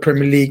go to a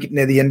Premier League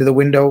near the end of the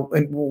window.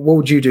 And what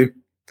would you do?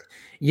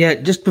 Yeah,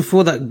 just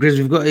before that, Grizz,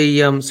 we've got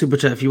a super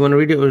chat. If you want to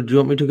read it, or do you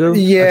want me to go?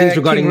 Yeah, I think it's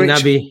regarding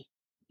Naby.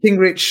 King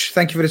Rich,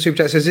 thank you for the super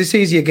chat. Says it's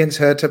easy against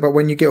Hertha, but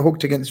when you get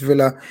hooked against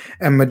Villa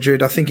and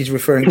Madrid, I think he's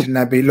referring to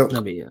Naby. Look,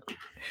 Naby,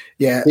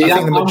 yeah. I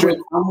think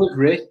I'm with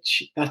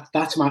Rich.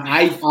 That's I'm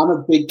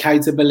a big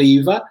Keita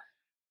believer.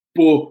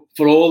 But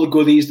for all the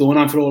good he's done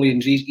and for all the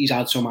injuries, he's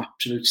had some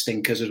absolute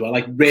stinkers as well.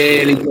 Like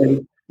really,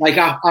 really. Like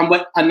a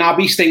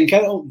Naby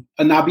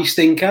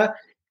stinker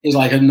is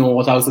like a 0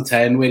 out of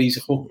 10 where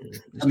he's hooked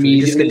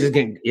immediately.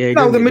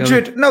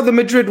 The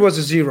Madrid was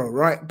a 0,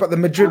 right? But the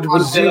Madrid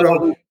was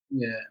 0.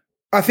 Yeah.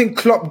 I think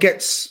Klopp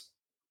gets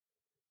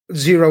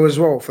 0 as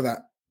well for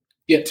that.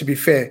 Yeah. To be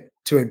fair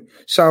to him.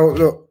 So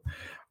look,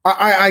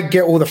 I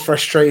get all the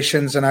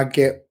frustrations and I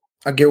get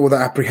all the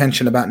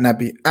apprehension about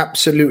Naby.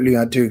 Absolutely,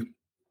 I do.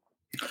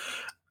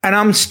 And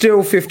I'm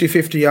still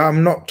 50-50.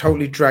 I'm not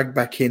totally dragged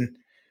back in.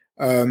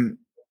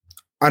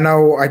 I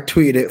know I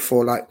tweeted it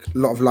for like a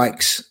lot of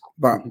likes,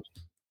 but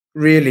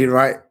really,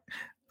 right?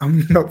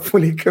 I'm not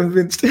fully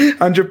convinced.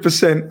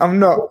 100%. I'm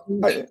not.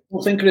 I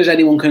don't think there is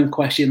anyone can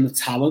question the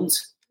talent.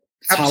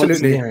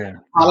 Absolutely.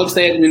 Talent's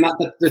there. I mean,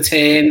 the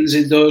turns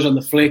he does and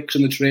the flicks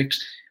and the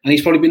tricks. And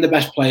he's probably been the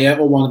best player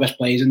or one of the best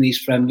players in these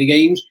friendly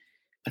games.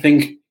 I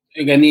think,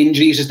 again, the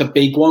injuries is the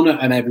big one,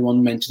 and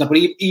everyone mentions that. But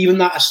even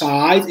that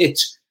aside,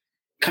 it's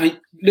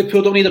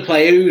Liverpool don't need a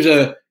player who's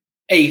a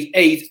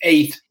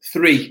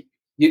 8-8-8-3.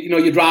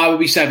 You'd rather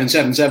be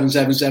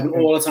 7-7-7-7-7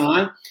 all the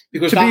time.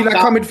 Because be like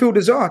our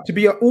midfielders are.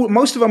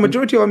 Most of our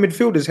majority of our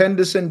midfielders,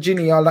 Henderson,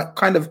 Gini, are like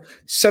kind of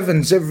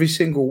sevens every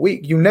single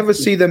week. You never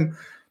see them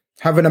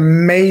have an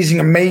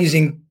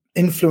amazing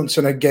influence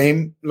on a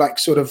game, like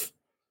sort of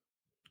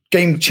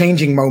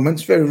game-changing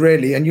moments, very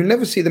rarely. And you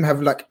never see them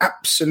have like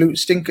absolute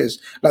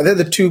stinkers. Like they're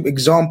the two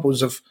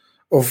examples of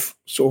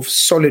sort of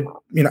solid,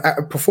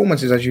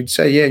 performances, as you'd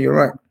say. Yeah, you're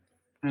right.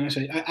 And I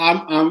say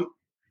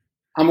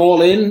I'm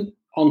all in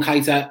on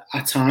Keita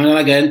at times. And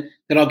again,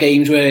 there are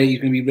games where he's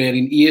going to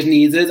be he is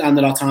needed, and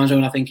there are times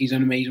when I think he's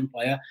an amazing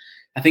player.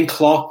 I think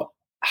Klopp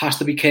has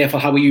to be careful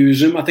how we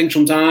use him. I think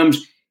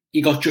sometimes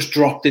he got just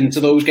dropped into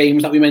those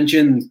games that we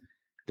mentioned.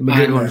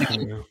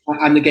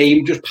 And the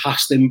game just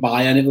passed him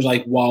by, and it was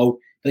like, wow,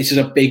 this is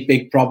a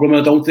big problem.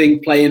 I don't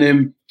think playing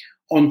him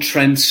on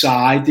Trent's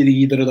side did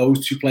either of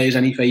those two players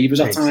any favours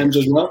at times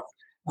as well.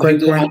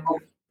 Great point.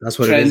 That's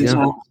what Trent, it is,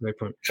 yeah. Great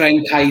point.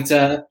 Trent,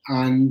 Keita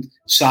and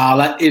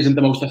Salah isn't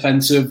the most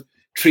offensive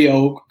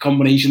trio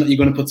combination that you're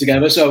going to put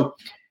together. So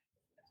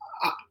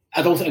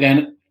I don't think,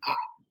 again,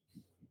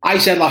 I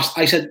said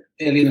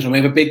earlier in the summer,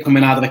 I have a big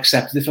coming out of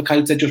accepted it for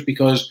Keita just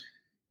because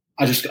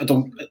I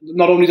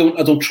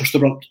don't trust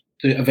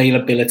the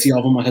availability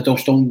of him. Like I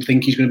just don't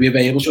think he's going to be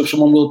available. So if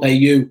someone will pay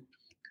you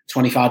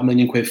 25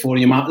 million quid for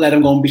him, you might let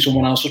him go and be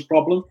someone else's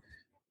problem.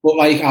 But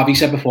like Avi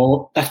said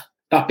before,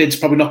 that bid's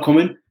probably not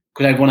coming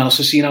because everyone else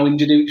has seen how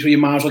injured he is, so you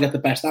might as well get the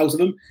best out of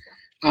him.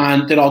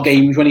 And there are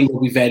games when he will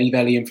be very,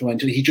 very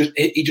influential. He just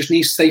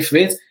needs to stay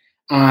fit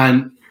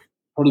and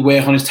probably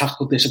work on his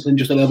tactical discipline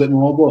just a little bit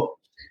more.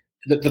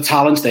 But the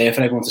talent's there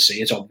for everyone to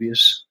see. It's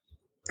obvious.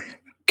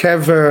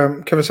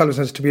 Kevin Sullivan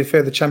says, to be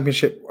fair, the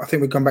Championship, I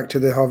think we've gone back to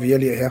the Harvey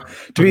Elliott here.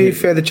 To be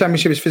fair, the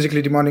Championship is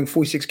physically demanding,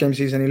 46 game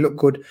season, he looked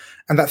good.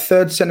 And that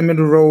third centre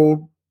middle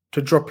role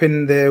to drop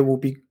in there will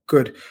be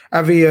good.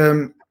 Avi,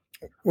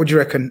 what do you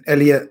reckon?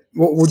 Elliott,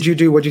 what would you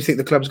do? What do you think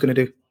the club's going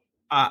to do?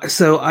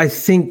 So I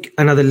think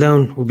another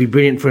loan would be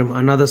brilliant for him.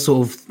 Another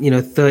sort of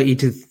 30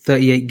 to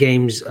 38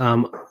 games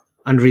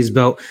under his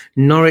belt.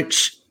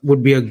 Norwich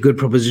would be a good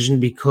proposition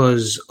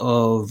because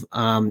of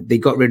they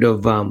got rid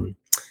of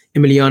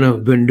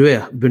Emiliano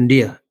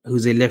Buendia,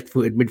 who's a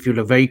left-footed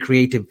midfielder, very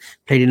creative,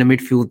 played in a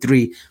midfield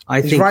three.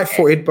 He's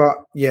right-footed, but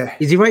yeah.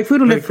 Is he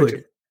right-footed or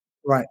left-footed?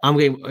 Right.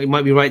 It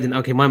might be right then.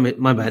 Okay, my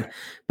bad.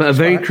 But a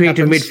very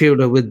creative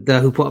midfielder with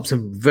who put up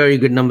some very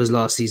good numbers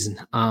last season.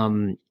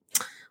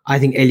 I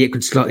think Elliott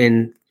could slot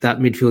in that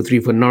midfield three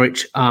for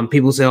Norwich.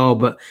 People say,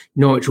 but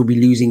Norwich will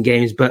be losing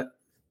games. But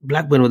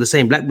Blackburn were the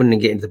same. Blackburn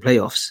didn't get into the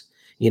playoffs,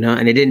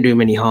 and it didn't do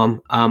him any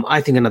harm. I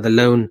think another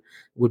loan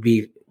would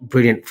be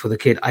brilliant for the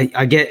kid.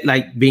 I get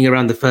like being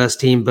around the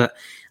first team, but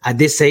at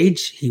this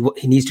age, he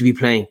needs to be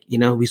playing.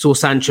 We saw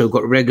Sancho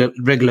got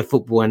regular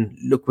football, and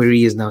look where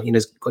he is now.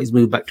 He's got his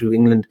move back to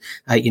England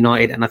at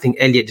United, and I think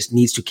Elliott just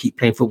needs to keep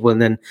playing football,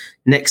 and then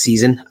next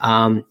season,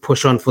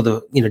 push on for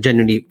the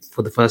genuinely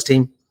for the first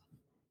team.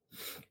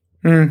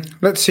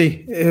 Let's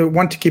see.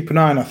 One to keep an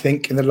eye on, I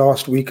think, in the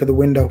last week of the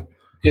window.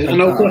 Yeah,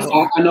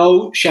 I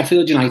know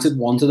Sheffield United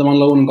wanted them on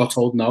loan and got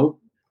told no.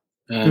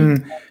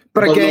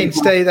 But again,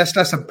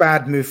 that's a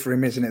bad move for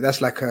him, isn't it?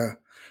 That's like we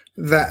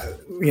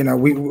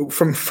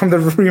from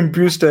the Ryan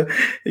Brewster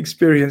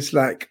experience,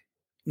 like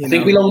I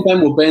think we loaned Ben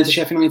Woodburn to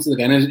Sheffield United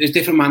again. It's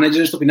different managers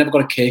and stuff. He never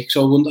got a kick,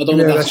 so I don't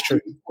know if that's true.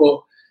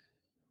 But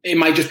it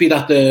might just be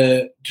that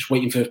they're just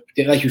waiting for,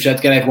 like you said,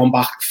 to get everyone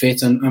back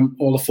fit and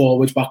all the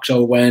forwards back.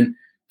 So when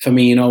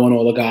Firmino and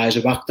all the guys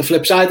are back. The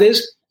flip side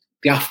is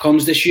the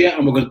AFCON's this year,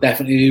 and we're going to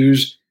definitely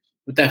lose.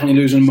 We're definitely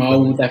losing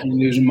Mo, and we're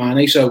definitely losing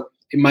Mane. So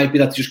it might be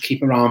that they just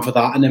keep around for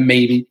that, and then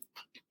maybe,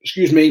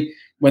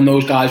 when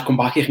those guys come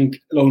back, you can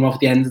loan him off at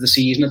the end of the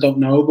season. I don't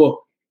know, but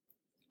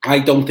I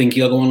don't think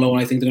he'll go on loan.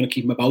 I think they're going to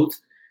keep him about,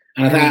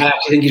 and I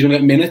actually think he's going to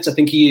get minutes. I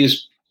think he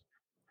is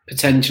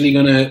potentially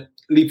going to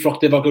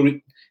leapfrog Divock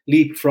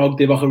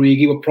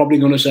Origi. We're probably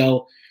going to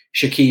sell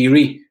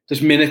Shaqiri.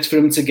 There's minutes for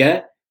him to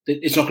get.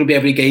 It's not going to be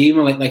every game,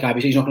 like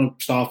obviously he's not going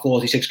to start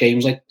 46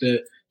 games like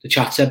the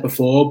chat said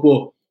before.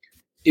 But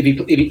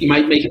if he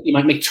might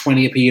make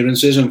 20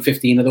 appearances and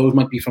 15 of those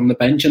might be from the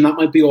bench, and that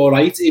might be all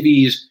right if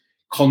he's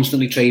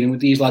constantly training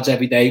with these lads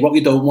every day. What we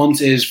don't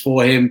want is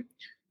for him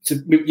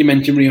to. You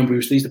mentioned Ryan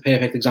Brewster; he's the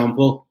perfect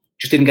example.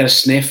 Just didn't get a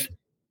sniff,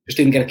 just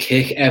didn't get a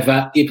kick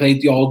ever. He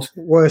played the odd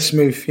worst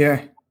move,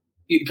 yeah.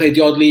 He played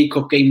the odd League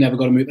Cup game, never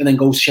got a move, and then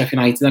goes to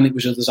Sheffield United, and it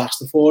was a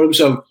disaster for him.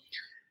 So.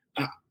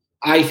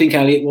 I think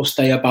Elliott will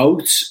stay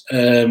about.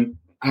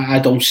 I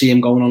don't see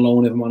him going on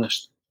loan, if I'm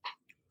honest.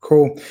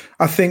 Cool.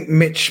 I think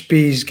Mitch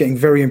B's getting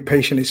very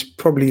impatient. It's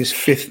probably his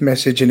fifth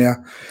message in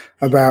here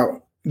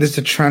about There's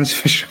the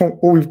transfer show.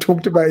 All we've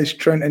talked about is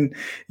Trent and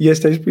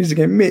yesterday's piece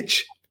again.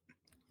 Mitch,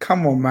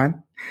 come on,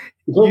 man.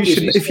 You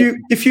should,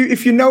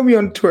 if you know me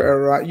on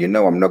Twitter, right? You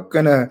know I'm not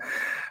gonna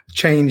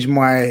change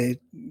my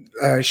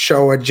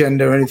show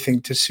agenda or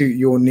anything to suit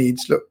your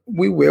needs. Look,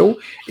 we will.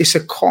 It's a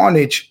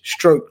carnage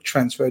stroke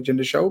transfer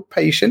agenda show.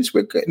 Patience,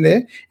 we're getting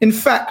there. In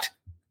fact,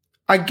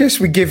 I guess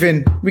we give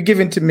in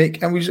to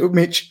Mitch,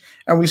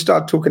 and we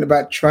start talking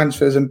about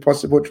transfers and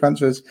possible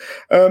transfers.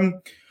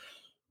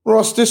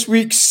 Ross, this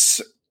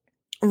week's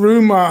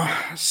rumor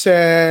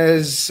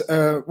says,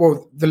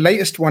 the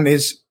latest one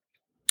is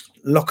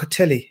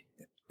Locatelli.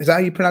 Is that how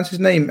you pronounce his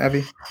name,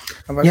 Avi?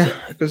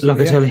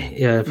 Locatelli.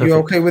 Yeah, you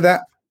okay with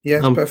that?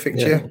 Yeah, perfect.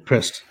 Yeah,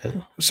 impressed. Yeah.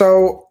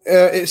 So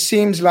it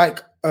seems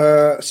like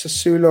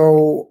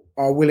Sassuolo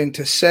are willing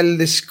to sell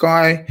this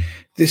guy.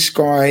 This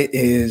guy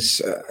is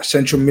a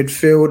central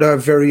midfielder,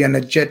 very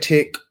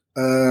energetic,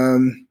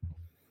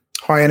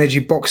 high energy,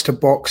 box to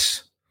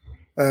box.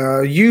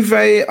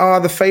 Juve are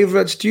the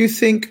favourites. Do you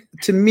think?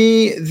 To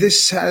me,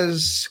 this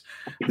has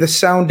the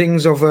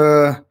soundings of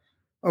a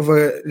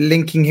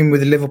linking him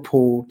with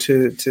Liverpool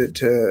to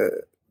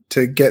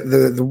get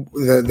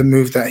the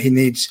move that he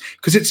needs,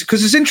 because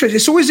it's interesting.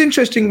 It's always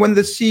interesting when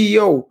the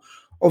CEO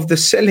of the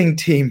selling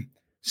team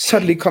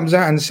suddenly comes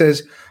out and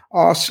says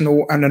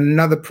Arsenal and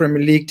another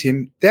Premier League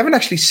team. They haven't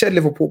actually said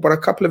Liverpool, but a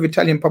couple of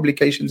Italian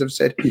publications have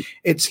said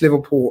it's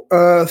Liverpool.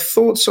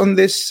 Thoughts on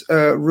this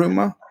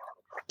rumor?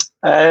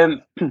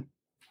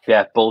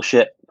 Yeah,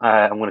 bullshit.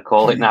 I'm going to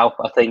call it now.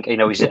 I think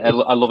he's a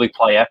lovely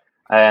player.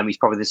 He's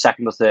probably the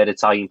second or third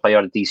Italian player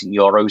on a decent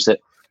Euros that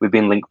we've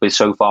been linked with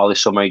so far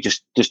this summer. He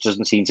just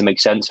doesn't seem to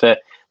make sense for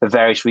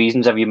various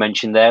reasons. As you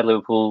mentioned there,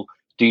 Liverpool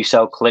do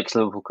sell clicks.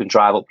 Liverpool can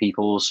drive up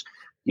people's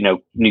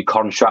new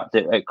contract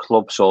at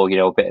clubs, or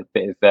a bit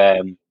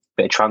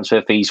of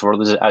transfer fees for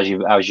others,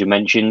 as you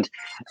mentioned.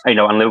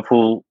 And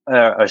Liverpool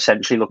are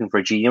essentially looking for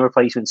a Gino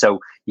replacement. So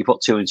you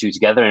put two and two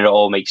together, and it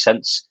all makes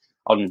sense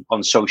on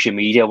social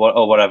media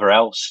or whatever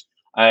else.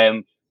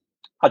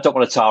 I don't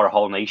want to tar a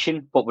whole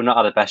nation, but we're not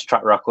had the best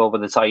track record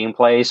with Italian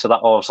players, so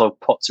that also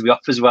puts me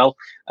off as well.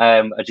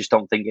 I just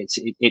don't think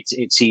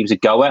it seems a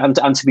goer. And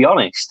to be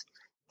honest,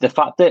 the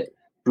fact that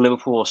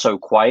Liverpool are so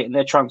quiet in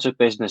their transfer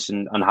business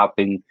and have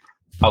been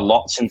a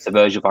lot since the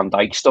Virgil van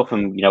Dijk stuff,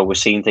 and we're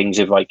seeing things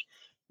of, like,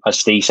 as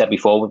Steve said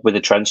before, with the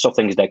Trent stuff,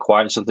 things they're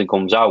quiet and something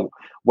comes out.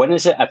 When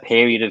is it a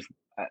period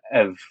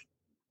of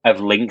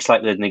links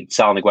like the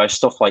Sal Niguez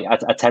stuff? Like,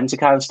 I tend to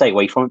kind of stay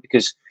away from it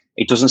because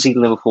it doesn't seem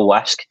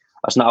Liverpool-esque.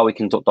 That's not how we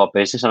conduct our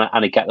business, and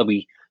I get there'll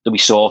be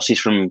sources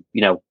from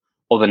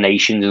other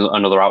nations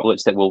and other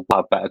outlets that will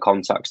have better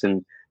contacts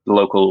than the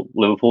local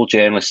Liverpool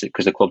journalists,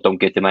 because the club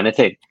don't give them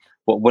anything.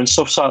 But when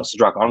stuff starts to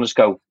drag on, just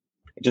go,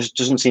 it just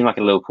doesn't seem like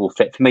a Liverpool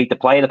fit for me. The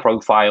player, the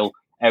profile,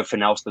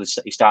 everything else, the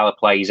style of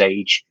play, his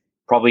age,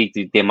 probably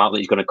the amount that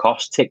he's going to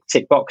cost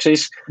tick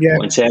boxes. Yeah.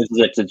 But in terms of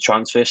the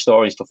transfer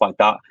story and stuff like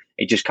that,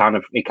 it kind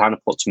of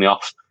puts me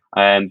off.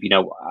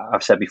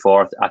 I've said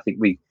before, I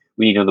think we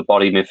need another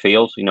body in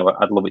midfield.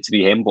 I'd love it to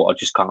be him, but I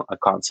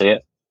can't see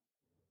it.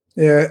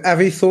 Yeah,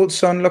 Avi,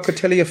 thoughts on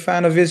Locatelli? A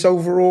fan of his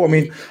overall? I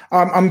mean,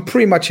 I'm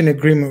pretty much in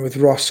agreement with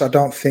Ross. I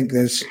don't think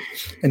there's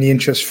any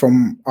interest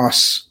from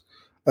us.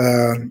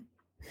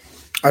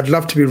 I'd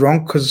love to be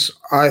wrong, because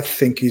I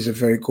think he's a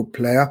very good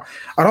player.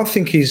 I don't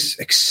think he's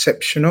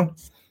exceptional,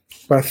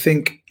 but I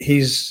think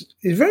he's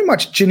very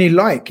much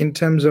Ginny-like in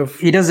terms of...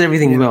 He does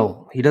everything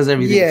well. He does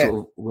everything sort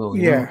of well.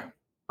 Yeah.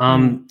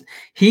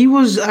 He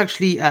was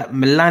actually at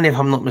Milan, if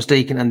I'm not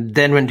mistaken, and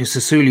then went to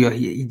Sassuolo.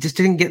 He just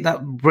didn't get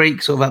that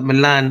break sort of at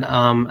Milan,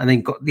 and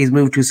then he's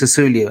moved to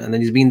Sassuolo, and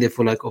then he's been there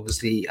for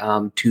obviously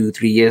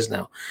 2-3 years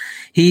now.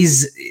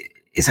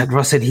 It's like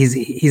Ross said,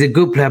 he's a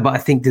good player, but I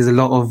think there's a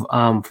lot of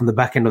from the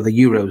back end of the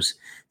Euros,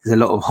 there's a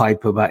lot of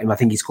hype about him. I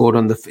think he scored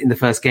in the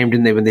first game,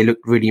 didn't they, when they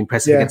looked really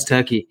impressive against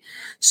Turkey.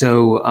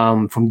 So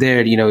from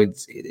there,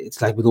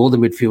 it's like with all the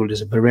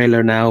midfielders,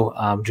 Barella now,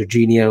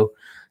 Jorginho,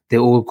 they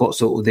all got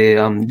sort of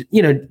their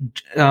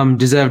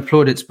deserved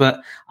plaudits.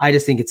 But I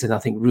just think it's a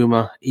nothing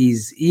rumor. He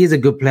is a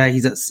good player.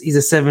 He's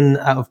a 7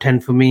 out of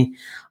 10 for me.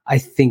 I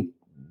think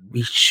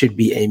we should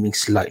be aiming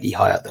slightly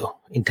higher though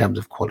in terms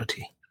of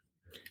quality.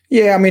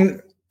 Yeah, I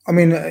mean,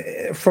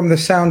 from the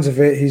sounds of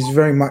it, he's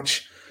very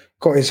much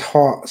got his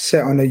heart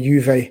set on a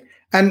Juve.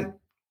 And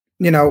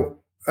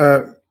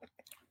am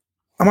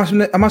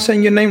I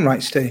saying your name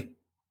right, Steve?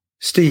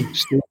 Steve.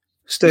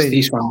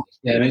 Steve's fine.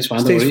 Yeah, it's fine.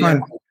 Steve's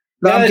fine.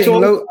 I'm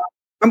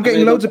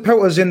getting loads of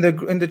pelters in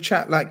the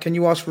chat. Like, can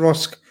you ask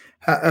Rosk?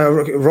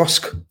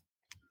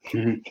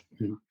 Mm-hmm.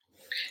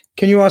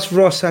 Can you ask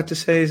Ross how to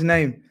say his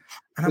name?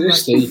 And I'm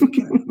Steve.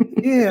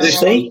 Yeah,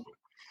 Steve.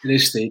 It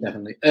is Steve,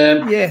 definitely.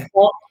 Yeah.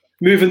 Well,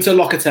 moving to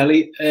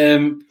Locatelli.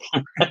 The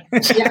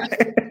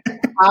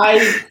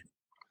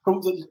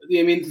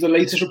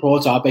latest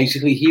reports are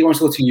basically he wants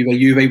to go to Juve.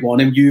 Juve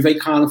want him. Juve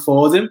can't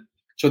afford him,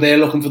 so they're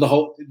looking for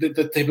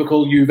the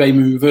typical Juve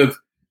move of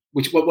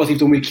what they've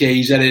done with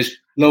Chiesa is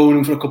loan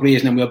him for a couple of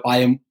years and then we'll buy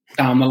him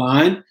down the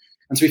line.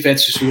 And to be fair to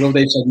Sassuolo,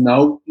 they've said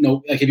no.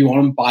 Like, if you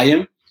want him, buy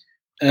him.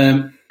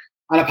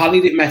 And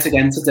apparently they've met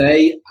again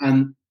today,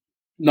 and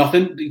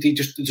nothing.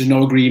 There's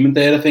no agreement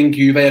there. I think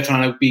Juve are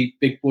trying to be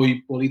big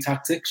boy bully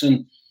tactics,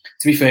 and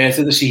to be fair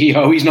to the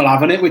CEO, he's not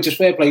having it, which is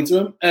fair play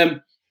to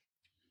him.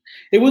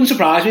 It wouldn't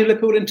surprise me if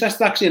Liverpool are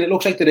interested, actually, and it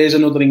looks like there is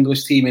another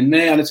English team in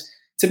there. And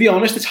to be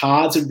honest, it's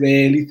hard to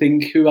really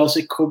think who else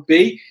it could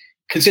be,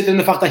 considering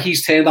the fact that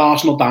he's turned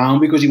Arsenal down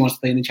because he wants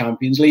to play in the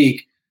Champions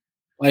League.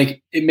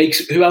 Like, it makes,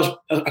 who else?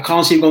 I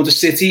can't see him going to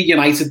City,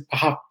 United,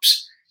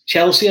 perhaps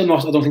Chelsea. I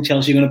don't think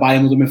Chelsea are going to buy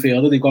another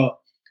midfielder. They've got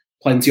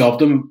plenty of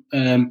them.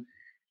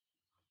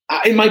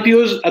 It might be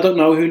us. I don't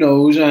know. Who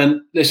knows? And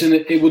listen,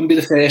 it wouldn't be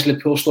the first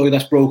Liverpool story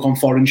that's broke on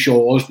foreign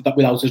shores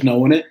without us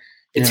knowing it.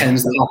 It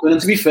tends to happen. And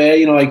to be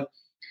fair, like,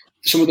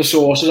 some of the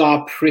sources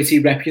are pretty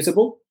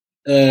reputable.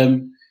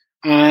 And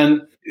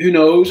who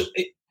knows?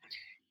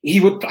 He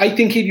would. I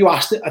think if you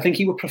asked it, I think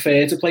he would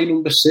prefer to play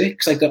number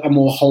 6, like a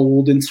more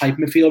holding type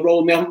midfield role.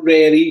 And we haven't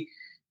really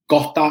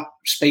got that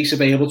space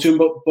available to him.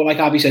 But like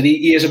Abby said,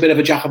 he is a bit of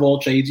a jack of all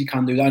trades. He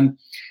can do that. And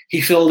he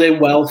filled in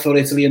well for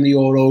Italy in the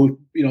Euro.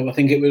 I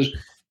think it was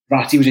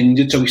Verratti was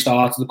injured, so he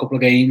started a couple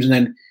of games, and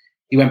then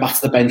he went back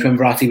to the bench when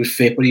Verratti was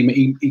fit. But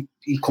he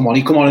come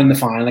on in the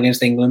final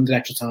against England in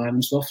extra time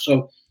and stuff.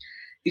 So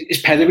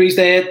his pedigree's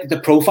there. The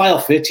profile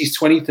fits. He's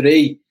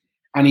 23,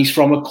 and he's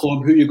from a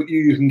club who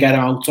you can get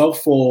out of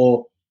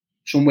for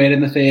somewhere in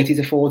the 30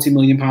 to 40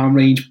 million pound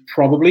range,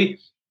 probably.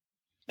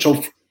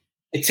 So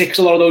it ticks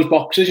a lot of those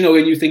boxes.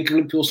 When you think of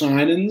Liverpool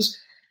signings,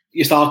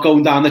 you start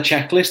going down the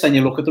checklist and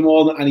you look at them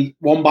all, and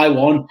one by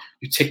one,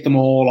 you tick them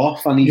all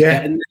off, and he's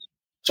getting there.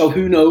 So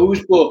who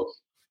knows? But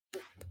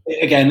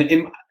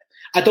again,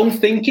 I don't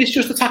think it's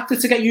just a tactic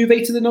to get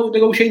Juve to the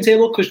negotiating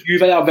table, because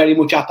Juve are very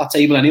much at that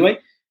table anyway.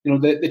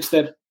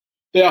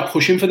 They are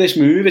pushing for this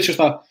move. It's just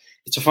that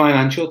it's a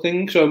financial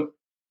thing. So,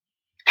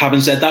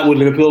 having said that, would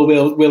Liverpool be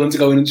willing to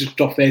go in and just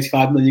drop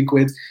 35 million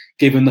quid,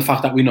 given the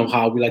fact that we know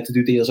how we like to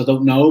do deals? I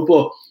don't know,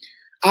 but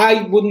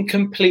I wouldn't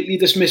completely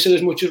dismiss it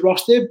as much as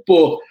Ross did.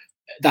 But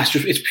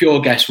it's pure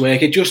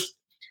guesswork. It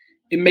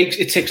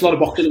ticks a lot of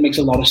boxes. It makes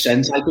a lot of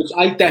sense.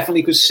 I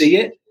definitely could see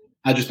it.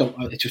 I just don't.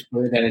 It's just,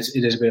 again, it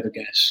is a bit of a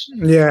guess.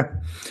 Yeah.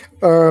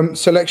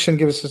 Selection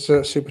gives us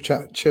a super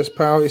chat. Cheers,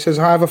 pal. He says,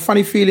 I have a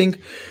funny feeling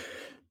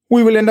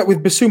we will end up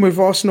with Bissouma with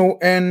Arsenal,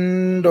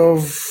 end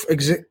of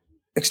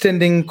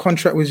extending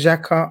contract with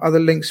Xhaka, other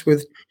links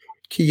with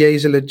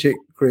Chiesa legit,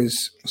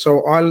 Grizz.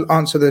 So I'll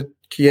answer the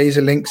Chiesa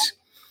links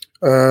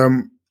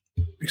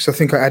because I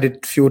think I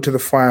added fuel to the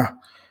fire.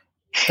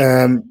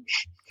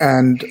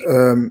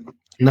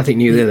 Nothing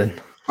new there then.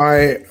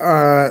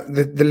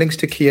 The links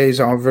to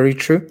Chiesa are very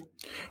true.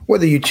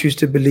 Whether you choose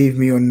to believe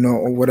me or not,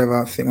 or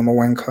whatever, I think I'm a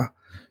wanker.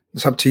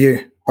 It's up to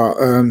you. But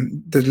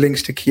the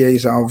links to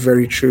Chiesa are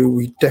very true.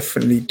 We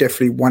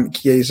definitely want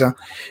Chiesa.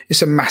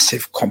 It's a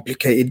massive,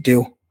 complicated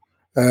deal.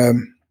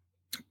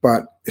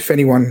 But if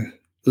anyone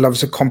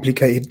loves a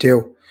complicated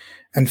deal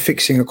and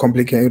fixing a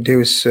complicated deal,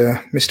 is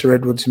Mr.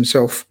 Edwards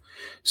himself.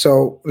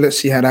 So let's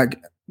see how that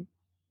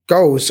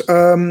goes.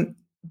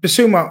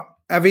 Bissouma,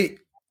 Avi,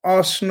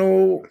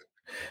 Arsenal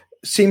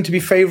seem to be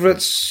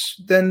favourites.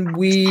 Then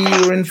we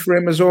were in for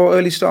him as well,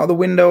 early start of the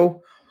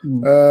window.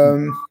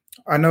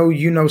 I know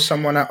you know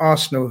someone at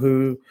Arsenal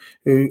who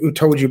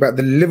told you about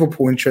the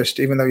Liverpool interest,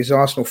 even though he's an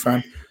Arsenal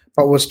fan,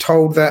 but was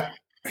told that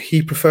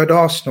he preferred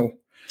Arsenal.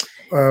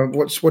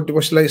 What's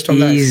the latest on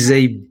that? He's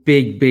a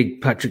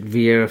big Patrick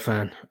Vieira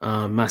fan,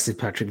 massive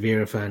Patrick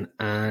Vieira fan,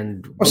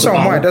 and so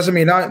am I. Doesn't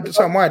mean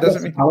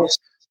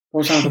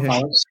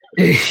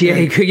yeah,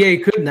 he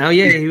could now.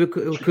 Yeah, he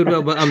could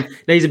well. But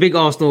he's a big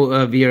Arsenal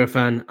Vieira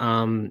fan.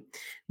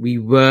 We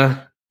were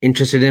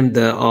interested in him.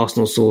 The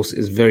Arsenal source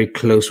is very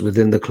close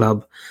within the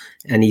club,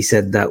 and he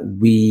said that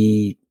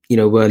we,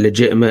 were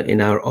legitimate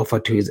in our offer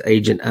to his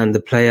agent and the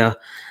player,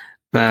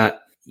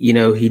 but he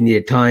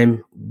needed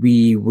time.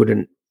 We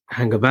wouldn't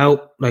hang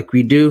about like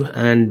we do,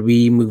 and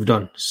we moved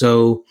on.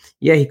 So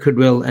yeah, he could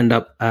well end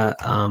up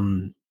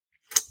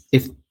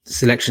if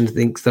selection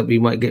thinks that we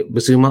might get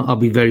Bissouma, I'll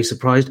be very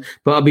surprised,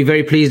 but I'll be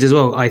very pleased as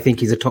well. I think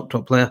he's a top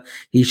player.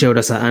 He showed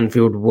us at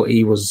Anfield what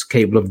he was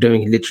capable of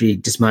doing. He literally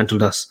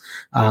dismantled us,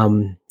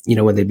 when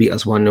they beat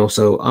us 1-0.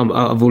 So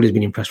I've always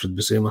been impressed with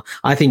Bissouma.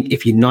 I think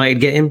if United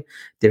get him,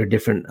 they're a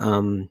different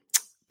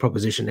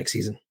proposition next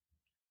season.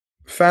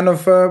 Fan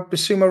of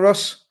Bissouma,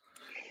 Ross?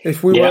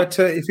 If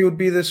he would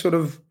be the sort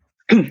of,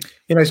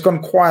 it's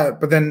gone quiet,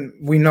 but then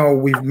we know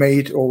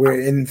we're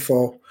in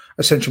for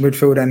a central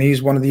midfielder, and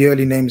he's one of the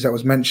early names that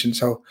was mentioned.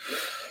 So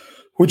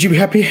would you be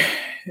happy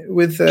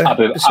with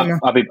Bissouma?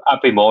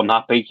 I'd be more than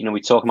happy. We were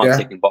talking about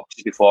ticking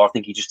boxes before. I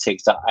think he just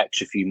takes that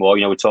extra few more.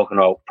 We're talking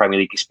about Premier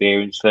League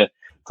experience for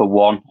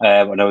one.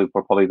 I know it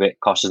probably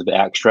cost us a bit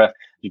extra.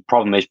 The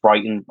problem is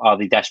Brighton, are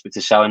they desperate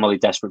to sell him? Are they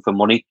desperate for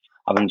money?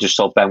 Having just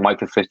sold Ben White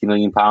for £50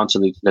 million, so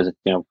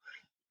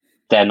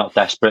they're not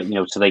desperate,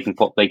 so they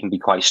can be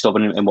quite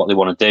stubborn in what they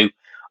want to do.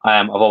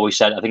 I've always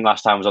said, I think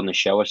last time I was on the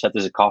show, I said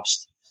there's a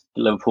cost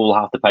that Liverpool will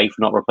have to pay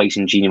for not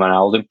replacing Gini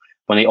Wijnaldum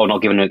or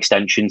not giving an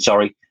extension.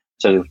 Sorry,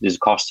 so there's a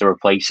cost to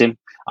replace him.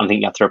 I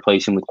think you have to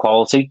replace him with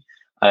quality.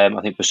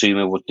 I think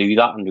Basuma would do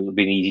that, and it would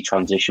be an easy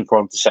transition for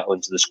him to settle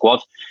into the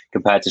squad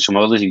compared to some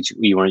others.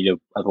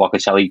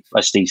 Locatelli,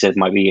 as Steve said,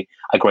 might be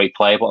a great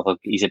player, but I think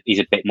he's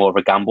a bit more of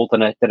a gamble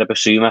than a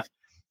Basuma.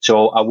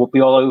 So I would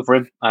be all over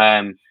him.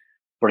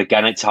 But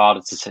again, it's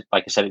harder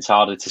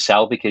to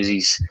sell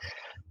because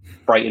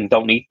Brighton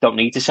don't need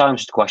to sell him.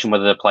 It's just a question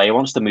whether the player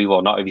wants to move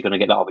or not. If he's going to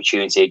get that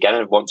opportunity again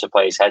and wants a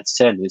player's head's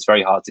turned, it's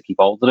very hard to keep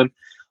hold of him.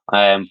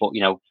 But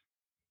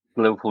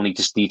Liverpool need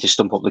to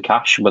stump up the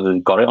cash. Whether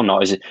they've got it or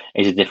not is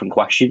a different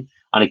question.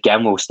 And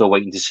again, we're still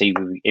waiting to see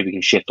if we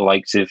can shift the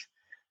likes of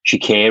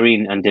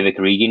Shaqiri and Divock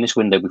Origi in this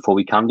window before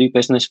we can do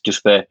business,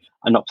 just for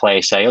not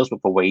player sales,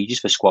 but for wages,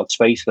 for squad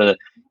space, for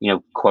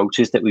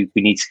quotas that we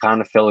need to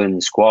kind of fill in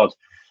the squad.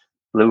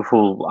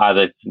 Liverpool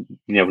either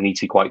need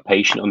to be quite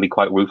patient and be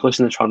quite ruthless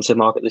in the transfer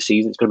market this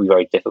season. It's going to be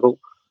very difficult.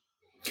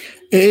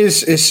 It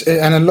is,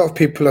 and a lot of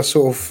people are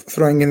sort of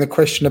throwing in the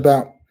question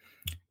about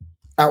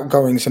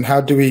outgoings and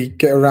how do we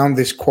get around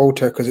this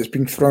quota, because it's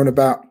been thrown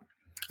about.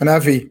 And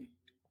Avi,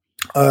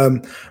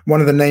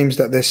 one of the names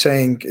that they're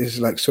saying is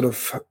like sort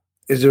of,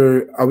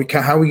 how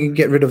we can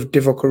get rid of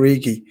Divock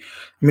Origi?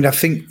 I mean, I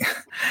think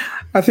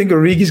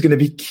Origi is going to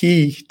be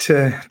key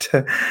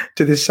to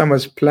this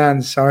summer's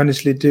plans. I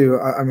honestly do.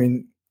 I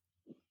mean,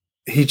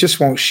 he just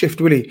won't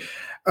shift, will he?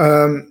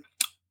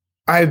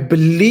 I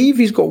believe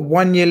he's got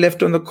 1 year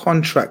left on the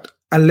contract,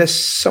 unless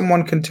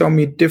someone can tell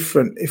me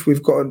different. If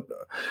we've got,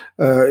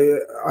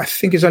 I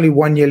think it's only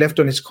 1 year left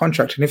on his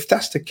contract. And if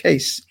that's the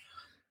case,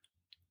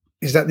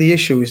 is that the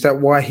issue? Is that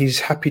why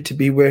he's happy to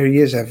be where he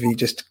is? Have he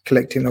just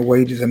collecting the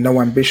wages and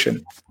no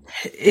ambition?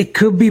 It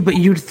could be, but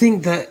you'd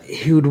think that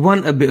he would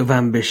want a bit of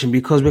ambition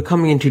because we're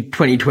coming into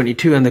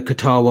 2022 and the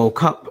Qatar World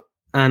Cup.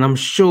 And I'm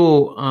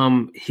sure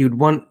he would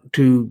want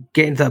to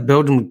get into that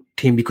Belgium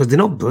team because they're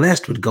not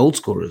blessed with goal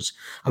scorers.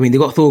 I mean, they've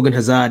got Thorgan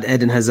Hazard,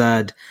 Eden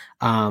Hazard,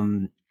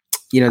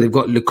 they've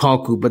got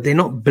Lukaku, but they're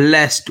not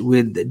blessed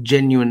with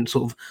genuine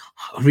sort of,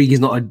 Origi's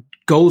not a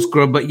goal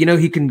scorer, but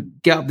he can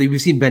get up there.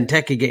 We've seen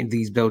Benteke get into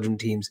these Belgium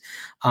teams.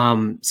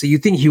 So you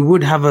think he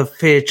would have a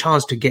fair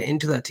chance to get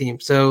into that team.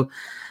 So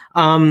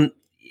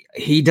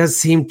he does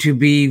seem to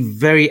be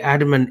very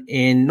adamant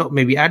not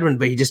maybe adamant,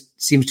 but he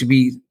just seems to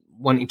be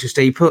wanting to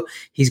stay put.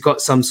 He's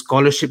got some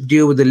scholarship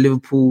deal with the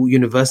Liverpool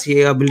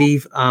University, I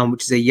believe,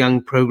 which is a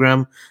young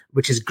program,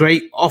 which is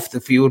great off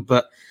the field,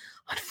 but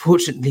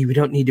unfortunately we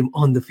don't need him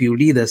on the field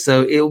either.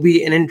 So it'll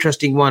be an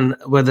interesting one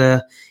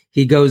whether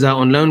he goes out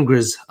on loan,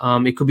 Grizz.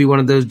 It could be one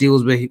of those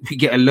deals where we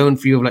get a loan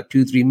fee of like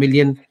 2-3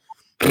 million,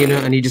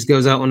 and he just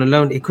goes out on a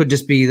loan. It could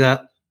just be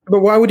that. But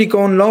why would he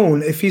go on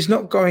loan if he's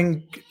not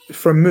going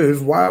for a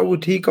move? Why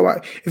would he go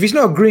out? If he's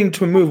not agreeing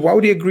to a move, why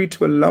would he agree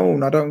to a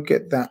loan? I don't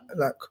get that.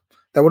 Like,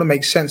 that wouldn't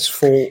make sense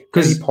for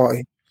any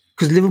party.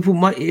 Because Liverpool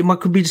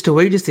could be just a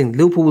wages thing.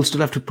 Liverpool will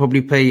still have to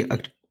probably pay a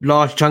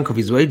large chunk of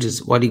his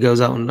wages while he goes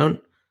out on loan.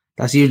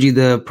 That's usually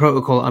the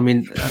protocol. I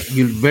mean,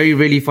 you'll very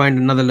rarely find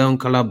another loan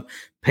club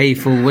pay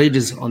full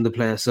wages on the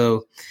player.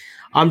 So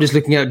I'm just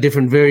looking at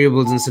different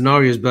variables and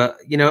scenarios. But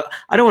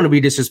I don't want to be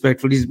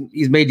disrespectful.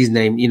 He's made his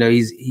name.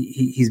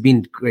 He's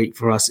been great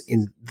for us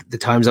in the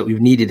times that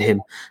we've needed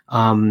him.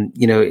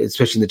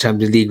 Especially in the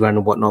Champions League run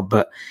and whatnot.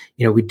 But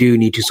we do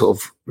need to sort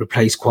of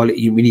replace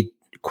quality. We need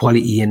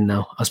quality in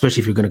now,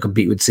 especially if you're going to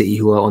compete with City,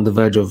 who are on the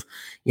verge of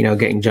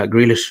getting Jack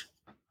Grealish.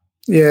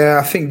 Yeah,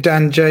 I think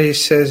Dan J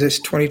says it's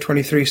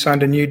 2023,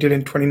 signed a new deal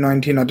in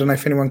 2019. I don't know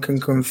if anyone can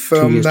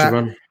confirm that.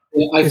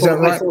 Yeah, Is that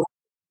right?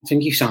 I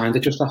think he signed it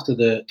just after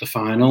the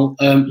final.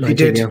 He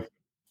did. Yeah.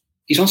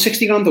 He's on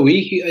 60 grand a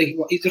week.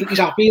 He's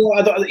happy.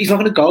 He's not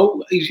going to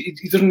go.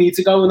 He doesn't need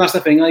to go, and that's the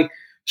thing. Like,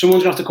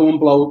 someone's going to have to come and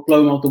blow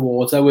him out the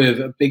water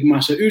with a big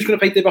massive. Who's going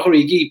to pay Divock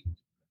Origi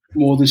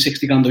more than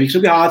 60 grand a week?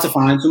 It'll be hard to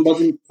find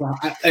somebody.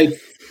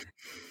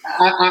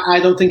 I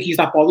don't think he's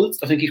that bothered.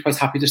 I think he's quite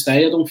happy to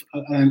stay.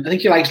 I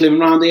think he likes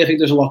living around here. I think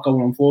there's a lot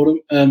going on for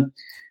him.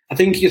 I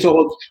think it's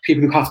all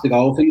people who have to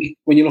go. I think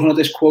when you're looking at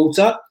this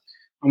quota,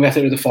 and we have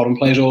to do the foreign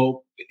players,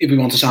 or if we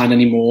want to sign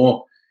any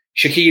more,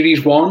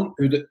 Shaqiri's one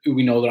who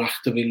we know they're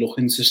actively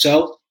looking to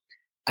sell.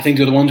 I think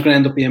the other one's going to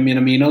end up being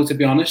Minamino, to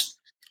be honest.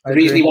 The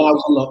reason he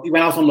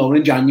went out on loan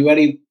in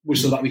January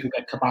was so that we could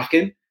get Kabak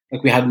in.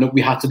 Like we had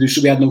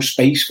no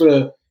space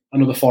for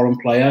another foreign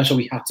player, so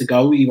we had to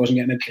go. He wasn't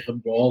getting a kick of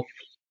the ball.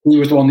 He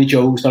was the one they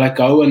chose to let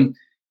go, and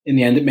in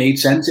the end, it made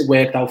sense. It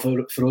worked out for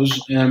us.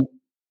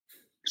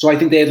 So I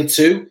think they're the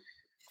two.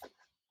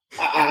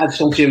 I just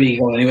don't see him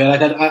going anywhere.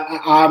 Like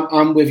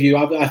I'm with you.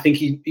 I think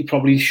he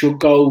probably should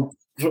go.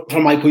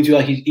 From my point of view,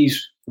 like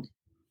he's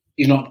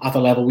not at the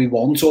level we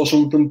want or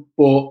something.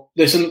 But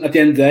listen, at the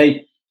end of the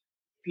day,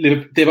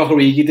 Divock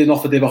Origi didn't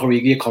offer Divock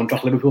Origi a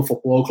contract. Liverpool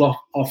Football Club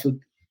offered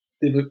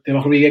Divock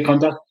Origi a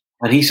contract,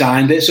 and he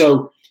signed it.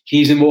 So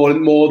he's more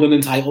than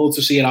entitled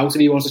to see it out.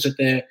 If he wants to sit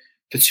there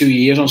for 2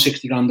 years on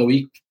 60 grand a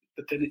week,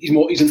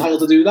 he's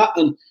entitled to do that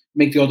and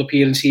make the odd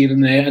appearance here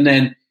and there. And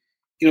then,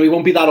 he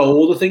won't be that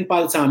old, I think,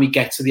 by the time he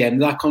gets to the end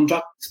of that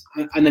contract.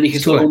 And then he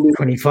can still go like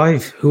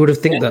 25. Who would have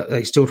think that?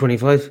 Like, still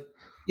 25?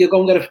 You'll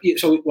go and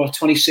get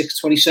 26,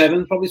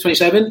 27, probably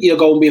 27. You'll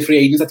go and be a free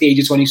agent at the age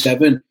of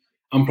 27.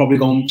 and probably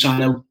go and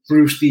sign a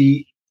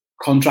Brewsty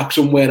contract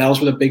somewhere else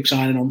with a big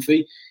signing on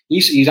fee.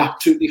 He's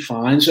absolutely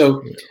fine.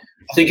 So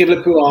I think if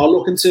Liverpool are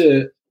looking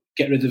to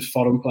get rid of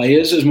foreign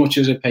players as much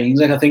as it pains,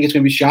 like I think it's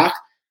going to be Shaq.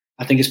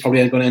 I think it's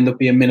probably going to end up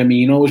being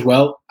Minamino as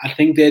well. I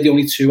think they're the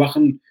only two I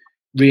can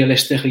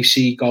realistically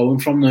see going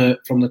from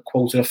the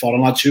quota of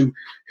foreign lads who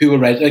are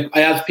ready. Like, I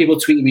had people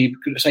tweeting me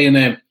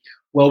saying,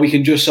 well, we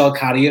can just sell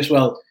Karius.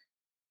 Well,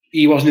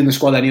 he wasn't in the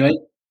squad anyway,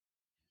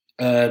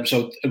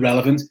 so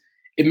irrelevant.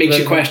 It makes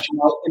you question.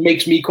 It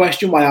makes me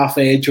question why our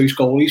third choice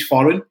goalie is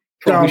foreign.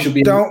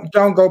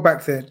 Don't go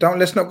back there.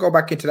 Let's not go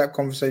back into that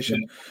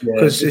conversation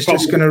because it's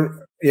just gonna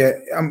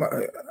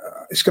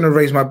it's gonna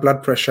raise my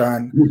blood pressure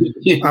and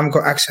I haven't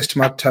got access to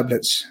my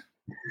tablets.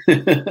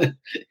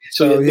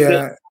 So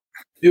yeah.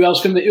 Who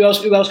else can?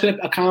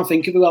 I can't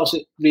think of who else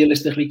it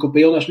realistically could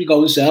be unless we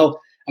go and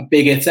sell a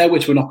big hitter,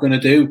 which we're not going to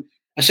do.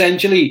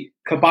 Essentially,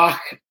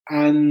 Kabak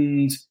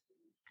and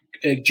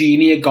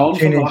Genie are gone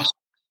from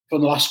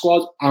the last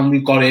squad, and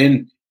we've got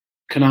in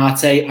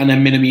Konate, and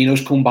then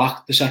Minamino's come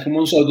back, the second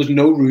one. So there's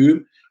no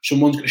room.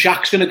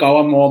 Shaq's going to go.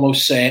 I'm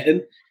almost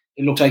certain.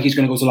 It looks like he's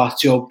going to go to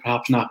Lazio,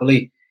 perhaps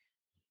Napoli.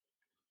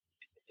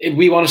 If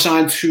we want to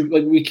sign two,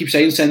 like we keep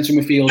saying, centre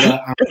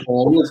midfielder and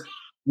forward,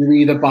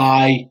 we either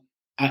buy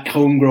a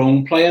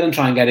homegrown player and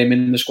try and get him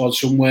in the squad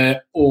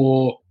somewhere,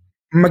 or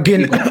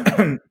McGinn.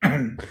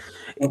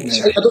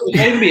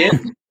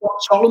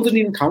 Scotland doesn't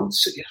even count.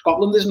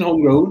 Scotland isn't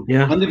homegrown.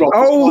 Yeah.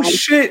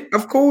 Shit!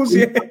 Of course,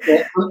 yeah.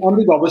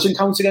 Andy Robertson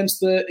counts against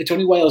it's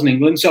only Wales and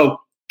England, so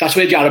that's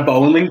where Jared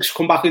Bowen links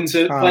come back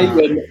into play.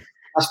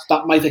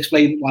 That might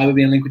explain why we're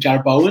being linked with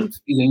Jared Bowen.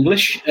 He's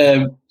English,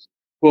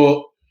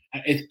 but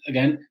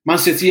again, Man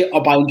City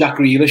are buying Jack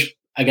Grealish.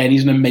 Again,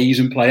 he's an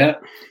amazing player.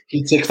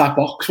 He ticks that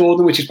box for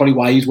them, which is probably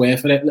why he's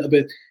worth it a little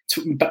bit.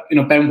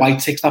 Ben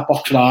White ticks that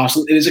box for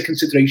Arsenal. It is a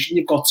consideration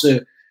you've got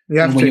to.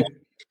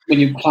 When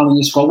you're planning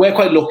your squad. We're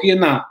quite lucky in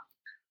that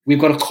we've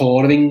got a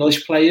core of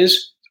English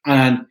players,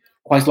 and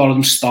quite a lot of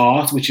them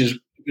start, which is,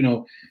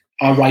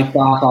 our right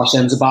back, our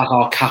centre back,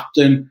 our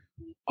captain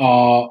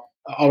are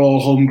all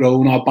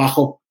homegrown. Our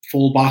backup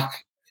full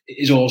back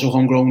is also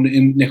homegrown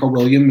in Nico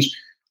Williams.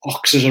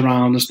 Ox is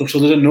around and stuff. So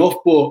there's enough,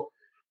 but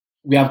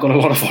we have got a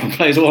lot of foreign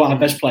players. All our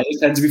best players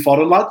tend to be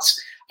foreign lads,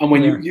 and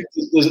when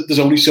there's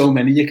only so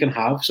many you can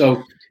have. So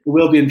it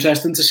will be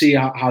interesting to see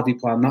how they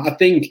plan that. I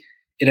think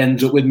it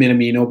ends up with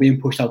Minamino being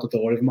pushed out the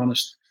door, if I'm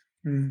honest.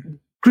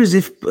 Grizz,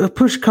 if a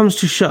push comes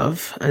to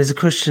shove, and it's a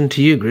question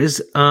to you,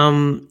 Grizz,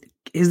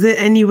 is there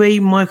any way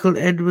Michael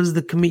Edwards,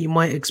 the committee,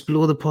 might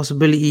explore the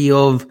possibility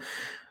of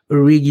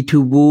Origi to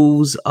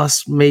Wolves,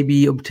 us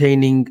maybe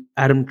obtaining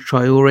Adam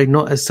Traore,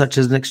 not as such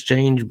as an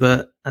exchange,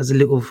 but as a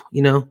little,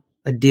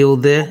 a deal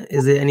there?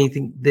 Is there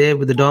anything there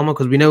with the Dharma?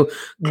 Because we know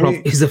Klopp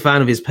is a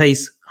fan of his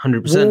pace,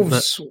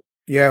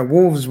 100%.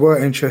 Wolves were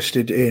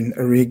interested in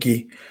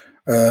Origi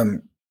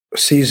 2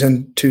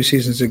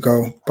 seasons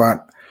ago,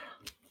 but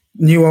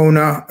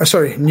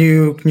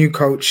new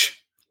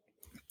coach,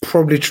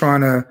 probably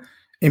trying to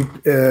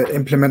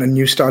implement a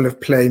new style of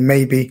play.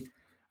 Maybe,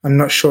 I'm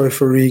not sure if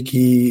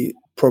Origi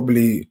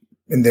probably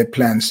in their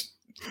plans,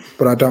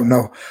 but I don't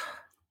know.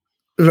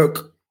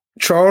 Look,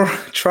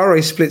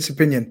 Traore splits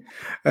opinion.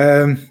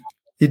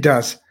 He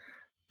does,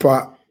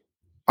 but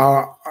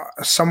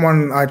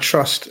someone I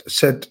trust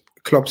said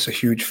Klopp's a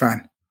huge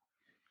fan.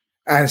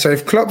 And so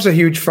if Klopp's a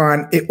huge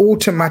fan, it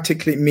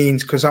automatically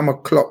means, because I'm a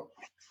Klopp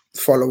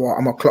follower,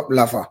 I'm a Klopp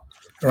lover,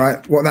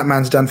 right? What that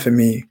man's done for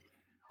me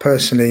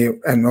personally,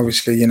 and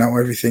obviously,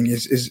 everything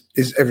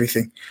is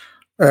everything.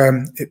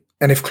 And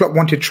if Klopp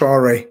wanted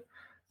Traore,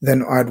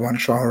 then I'd want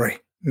Traore.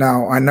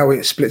 Now, I know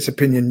it splits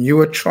opinion.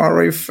 You a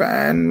Traore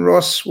fan,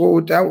 Ross?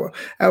 What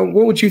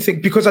would you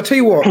think? Because I tell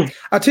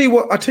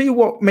you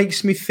what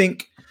makes me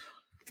think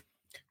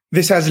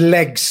this has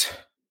legs.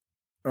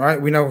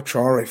 Right, we know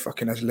Traore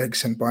fucking has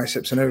legs and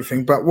biceps and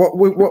everything, but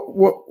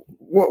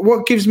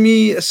what gives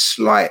me a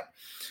slight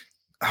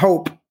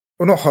hope,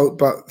 or not hope,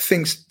 but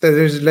thinks that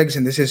there's legs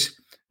in this is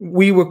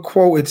we were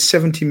quoted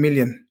 70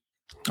 million.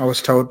 I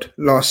was told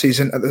last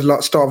season at the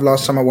start of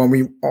last summer when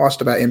we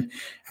asked about him,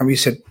 and we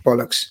said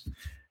bollocks.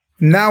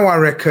 Now I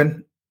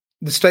reckon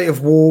the state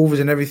of Wolves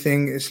and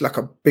everything is like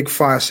a big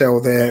fire sale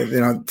there.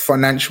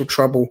 Financial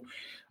trouble.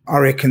 I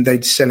reckon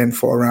they'd sell him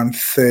for around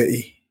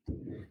 30.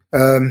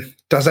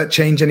 Does that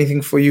change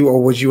anything for you,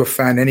 or was you a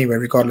fan anyway,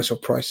 regardless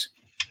of price?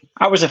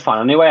 I was a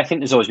fan anyway. I think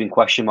there's always been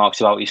question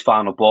marks about his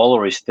final ball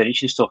or his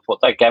finishing stuff, but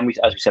again,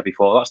 as we said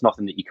before, that's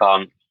nothing that you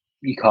can't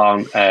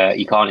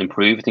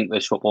improve. I think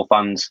as football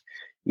fans,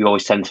 we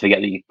always tend to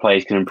forget that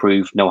players can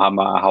improve no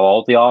matter how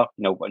old they are.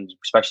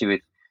 Especially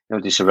with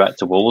disrespect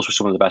to Wolves, with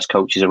some of the best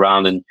coaches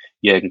around, and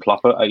Jurgen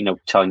Klopp,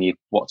 telling you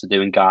what to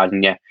do and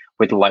guiding you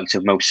with the likes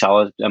of Mo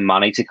Salah and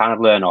Mane to kind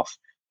of learn off.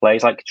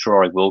 Players like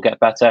Traore will get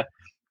better.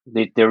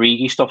 The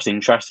Origi stuff's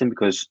interesting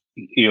because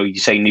you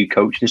say new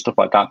coach and stuff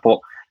like that, but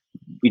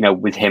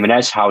with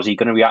Jimenez, how's he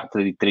going to react?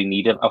 Did he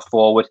need a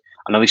forward?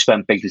 I know he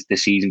spent big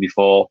this season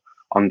before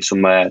on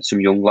some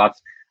young lad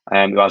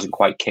who hasn't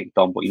quite kicked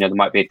on, but there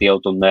might be a deal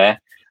done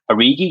there.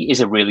 Origi is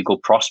a really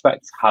good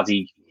prospect.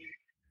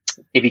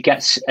 If he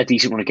gets a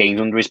decent run of games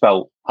under his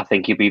belt, I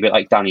think he'll be a bit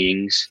like Danny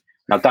Ings.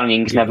 Now, Danny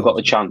Ings never got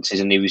the chances,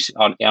 and he was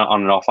on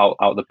and off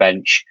out the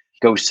bench.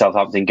 Goes to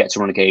Southampton, gets a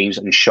run of games,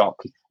 and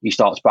shock, he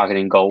starts bagging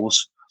in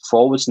goals.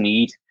 Forwards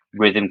need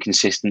rhythm,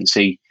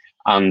 consistency,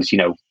 and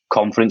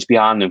confidence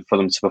behind them for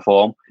them to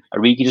perform.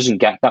 Origi doesn't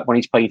get that when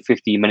he's playing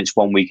 15 minutes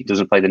one week. He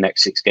doesn't play the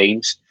next 6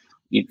 games.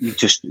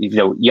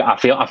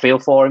 I feel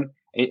for him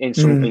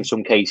in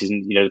some cases,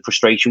 and the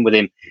frustration with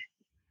him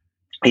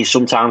is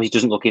sometimes he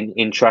doesn't look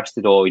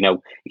interested, or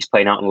he's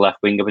playing out in the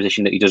left winger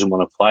position that he doesn't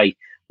want to play.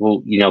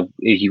 Well,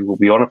 if you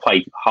want to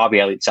play, Harvey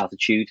Elliott's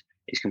attitude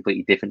is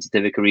completely different to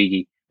Divock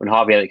Origi. When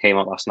Harvey Elliott came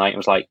out last night, I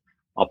was like,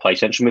 I'll play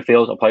central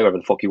midfield. I'll play wherever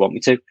the fuck you want me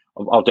to.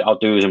 I'll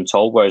do as I'm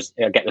told. Whereas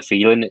I get the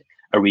feeling that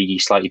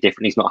Origi's slightly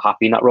different. He's not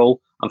happy in that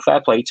role. And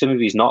fair play to him.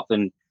 If he's not,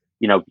 then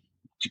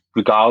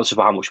regardless of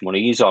how much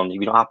money he's on, if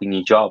you're not happy in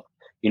your job,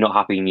 you're not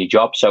happy in your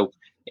job. So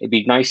it'd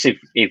be nice if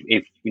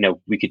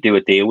we could do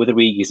a deal with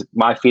Origi.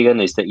 My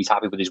feeling is that he's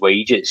happy with his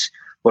wages,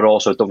 but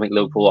also I don't think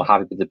Liverpool are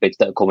happy with the bids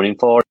that are coming in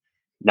for him.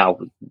 Now,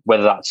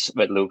 whether that's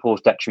at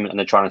Liverpool's detriment and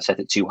they're trying to set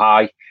it too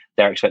high,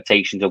 their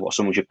expectations of what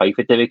someone should pay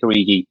for Divock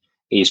Origi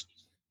isn't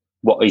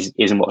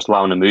what's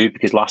allowing a move,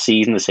 because last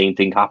season the same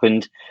thing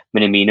happened.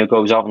 Minamino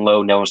goes out on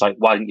loan. No one's like,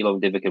 why didn't you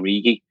loan Divock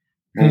Origi?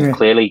 Well,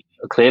 clearly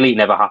it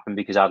never happened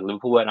because either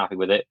Liverpool weren't happy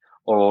with it,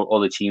 or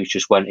other teams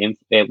just went in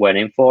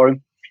for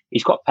him.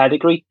 He's got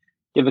pedigree,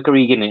 Divock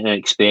Origi, and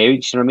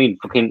experience. You know what I mean?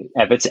 Fucking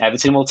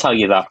Everton will tell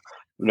you that.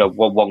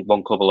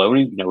 One club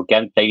alone.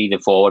 Again, they need a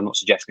forward. I'm not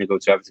suggesting to go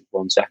to Everton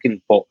for 1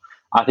 second, but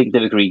I think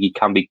Divock Origi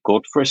can be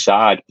good for a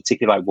side,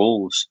 particularly like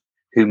Wolves,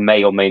 who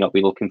may or may not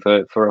be looking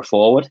for a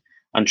forward.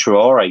 And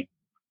Traore,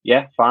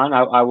 yeah, fine.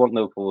 I want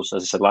Liverpool's,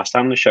 as I said last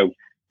time on the show,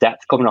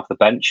 depth coming off the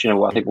bench.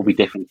 I think will be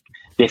different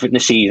this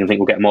season. I think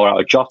we'll get more out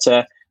of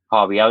Jota.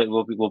 Harvey Elliott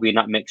will be in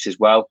that mix as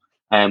well.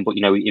 But if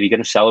you're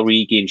going to sell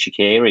Origi and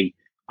Shaqiri,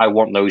 I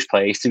want those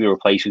players to be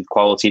replaced with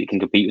quality that can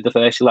compete with the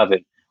first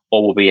 11,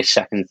 or will be a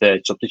second,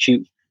 third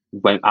substitute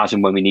when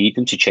we need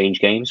them to change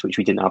games, which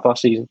we didn't have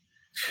last season.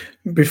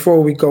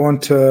 Before we go on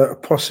to a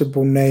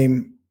possible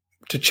name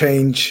to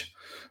change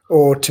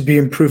or to be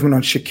improvement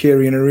on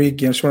Shaqiri and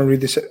Origi, I just want to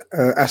read this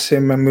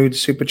Asim Mahmood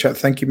super chat.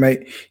 Thank you,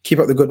 mate. Keep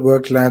up the good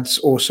work, lads.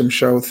 Awesome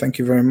show. Thank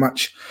you very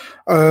much.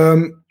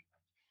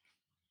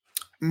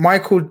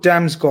 Michael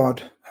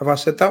Damsgaard. Have I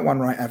said that one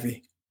right,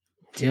 Avi?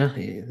 Yeah,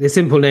 they're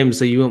simple names,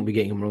 so you won't be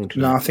getting them wrong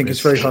tonight. No, I think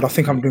it's very hard. I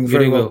think I'm doing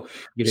very well.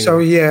 So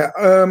well. Yeah,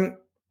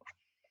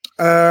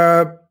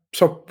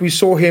 so we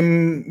saw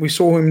him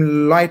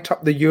light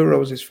up the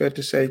Euros. It's fair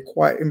to say,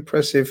 quite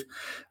impressive.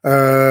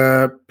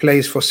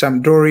 Plays for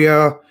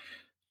Sampdoria.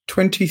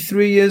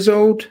 23 years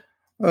old.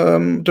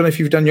 Don't know if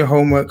you've done your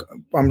homework.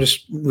 I'm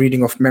just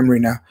reading off memory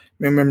now.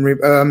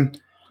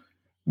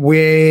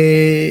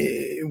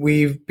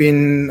 We've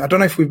been. I don't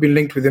know if we've been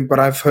linked with him, but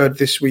I've heard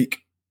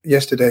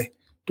yesterday,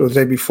 or the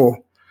day before,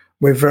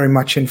 we're very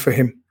much in for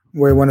him.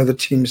 We're one of the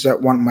teams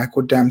that want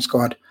Michael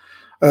Damsgaard.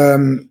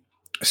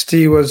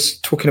 Steve was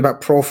talking about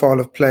profile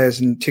of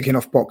players and ticking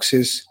off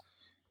boxes.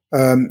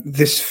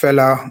 This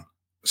fella,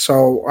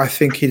 so I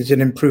think he's an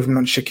improvement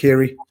on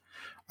Shaqiri.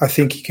 I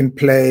think he can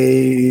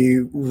play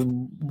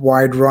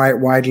wide right,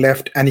 wide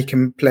left, and he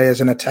can play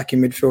as an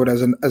attacking midfield,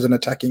 as an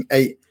attacking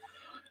 8.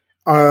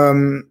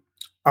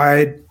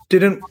 I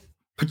didn't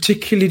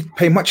particularly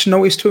pay much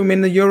notice to him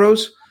in the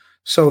Euros,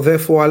 so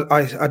therefore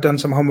I done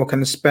some homework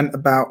and spent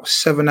about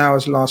 7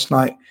 hours last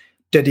night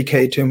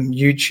dedicated to him,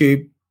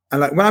 YouTube. And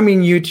like when I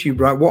mean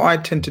YouTube, right, what I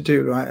tend to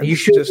do, right? You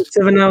should just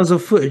 7 hours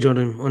of footage on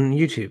him on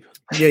YouTube.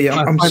 Yeah.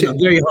 I'm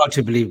very hard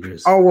to believe,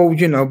 Chris. Oh well,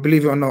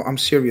 believe it or not, I'm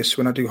serious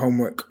when I do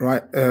homework,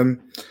 right?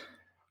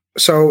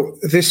 So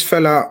this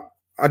fella,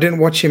 I didn't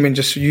watch him in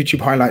just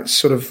YouTube highlights,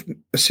 sort of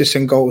assists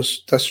and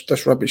goals.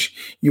 That's rubbish.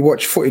 You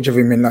watch footage of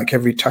him in like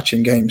every touch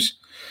in games.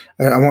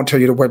 I won't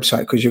tell you the website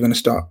because you're going to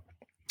start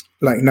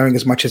like knowing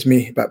as much as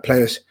me about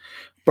players.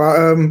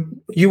 But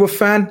you a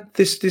fan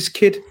this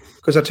kid?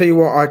 Because I tell you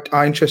what,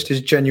 our interest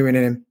is genuine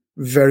in him,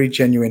 very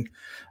genuine.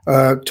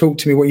 Talk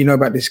to me what you know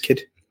about this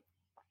kid,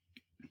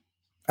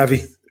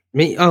 Avi.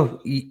 Me? Oh,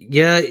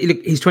 yeah.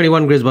 Look, he's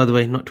 21, Grizz, by the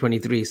way, not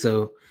 23.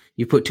 So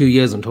you put 2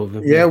 years on top of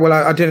him. Yeah, well,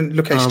 I didn't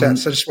look at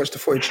stats. I just watched the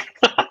footage.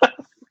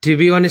 To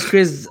be honest,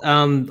 Grizz,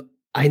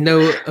 I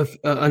know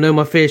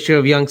my fair share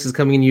of youngsters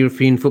coming in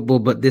European football,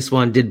 but this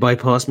one did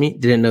bypass me.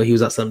 Didn't know he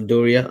was at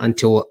Sampdoria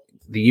until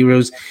the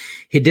Euros.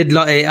 He did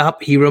light it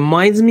up. He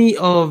reminds me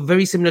of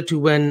very similar to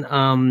when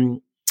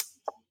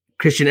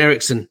Christian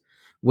Eriksen,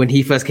 when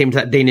he first came to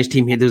that Danish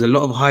team here, there's a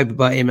lot of hype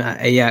about him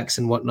at Ajax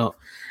and whatnot.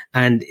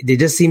 And there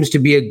just seems to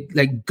be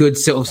a good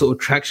sort of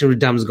traction with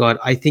Damsgaard.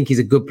 I think he's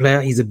a good player.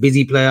 He's a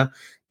busy player,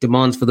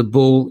 demands for the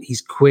ball.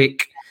 He's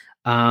quick.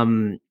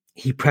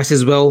 He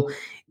presses well.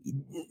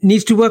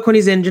 Needs to work on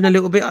his engine a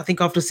little bit. I think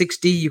after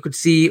 60, you could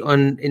see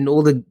in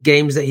all the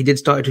games that he did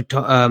start to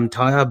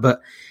tire, but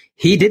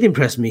He did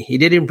impress me.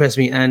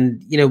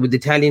 And, with the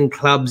Italian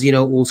clubs,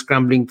 all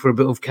scrambling for a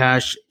bit of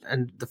cash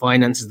and the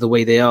finances the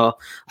way they are,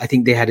 I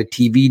think they had a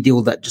TV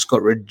deal that just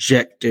got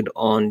rejected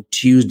on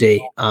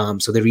Tuesday.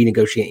 So they're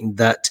renegotiating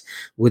that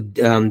with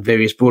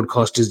various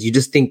broadcasters. You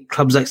just think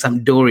clubs like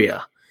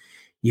Sampdoria,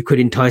 you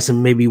could entice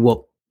them maybe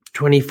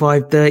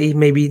 25, 30,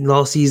 maybe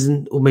last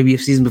season, or maybe a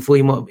season before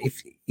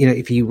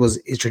if he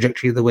was his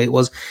trajectory the way it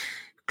was,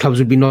 clubs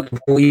would be knocking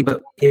for you.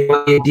 But it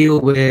might be a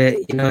deal where,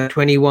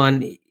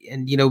 21,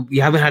 and we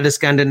haven't had a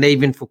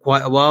Scandinavian for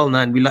quite a while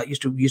now, and we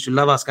used to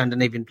love our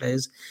Scandinavian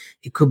players.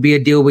 It could be a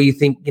deal where you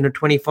think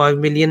 25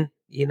 million.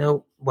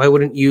 Why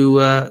wouldn't you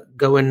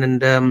go in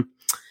and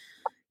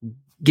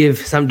give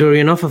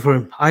Sampdoria an offer for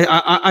him?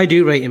 I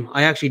do rate him.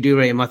 I actually do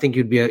rate him. I think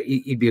he'd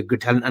be a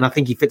good talent, and I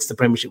think he fits the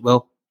Premiership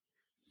well.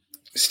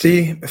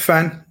 Steve, a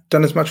fan,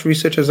 done as much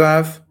research as I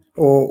have,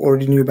 or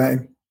already knew about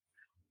him?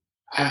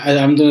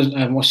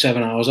 I've watched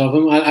 7 hours of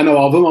him. I know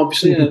of him,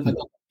 obviously.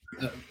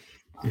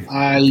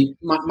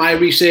 My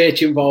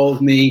research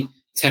involved me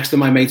texting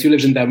my mate who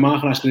lives in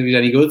Denmark and asking if he's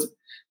any good,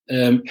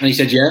 and he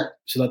said yeah.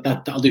 So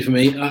that'll do for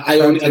me. I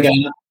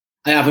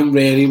haven't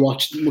really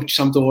watched much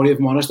Sampdoria, if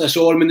I'm honest. I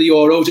saw him in the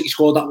Euros. He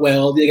scored that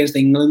worldie against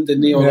England,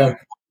 didn't he? Or,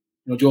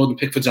 Jordan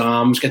Pickford's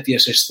arms, get the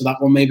assist for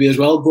that one maybe as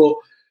well. But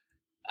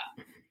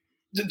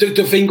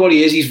the thing what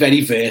he is, he's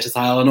very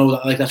versatile. I know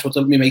that, that's what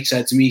my mate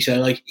said to me. He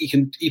said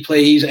he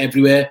plays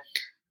everywhere.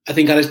 I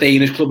think at his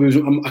Danish club,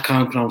 I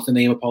can't pronounce the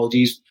name.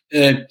 Apologies.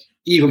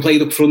 He even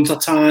played up front at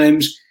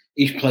times.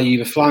 He can play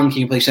either flank.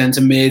 He can play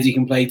centre mid. He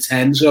can play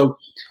 10. So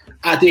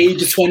at the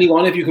age of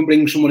 21, if you can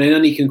bring someone in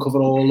and he can cover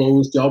all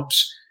those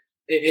jobs,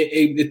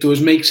 it does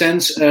make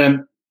sense.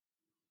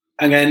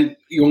 Again,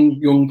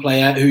 young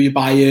player who you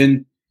buy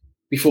in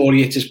before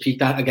he hits his peak.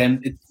 That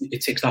again,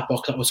 it ticks that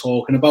box that we're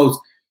talking about.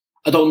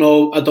 I don't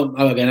know.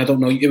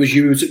 It was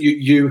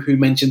you who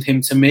mentioned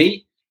him to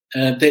me.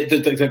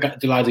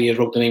 The lad who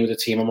wrote the name of the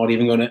team. I'm not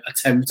even going to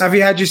attempt. Avi,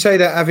 how'd you say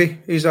that, Avi?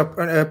 He's a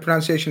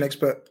pronunciation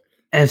expert.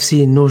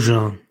 FC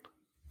Nogent.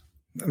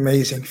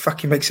 Amazing.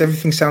 Fucking makes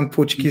everything sound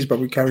Portuguese, but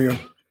we carry on.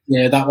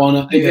 Yeah, that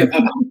one. Yeah.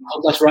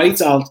 That's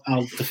right. I'll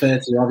defer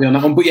to Avi on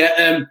that one. But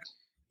yeah,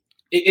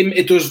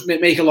 it does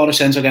make a lot of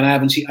sense. Again, I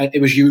haven't seen.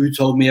 It was you who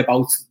told me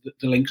about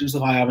the links and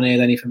stuff. I haven't heard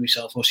anything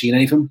myself or seen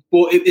anything.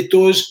 But it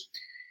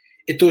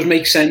does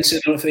make sense.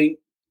 And I think,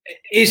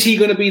 is he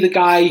going to be the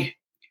guy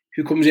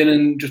who comes in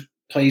and just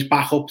plays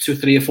back up to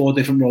 3 or 4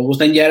 different roles?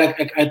 Then yeah,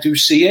 I do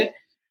see it.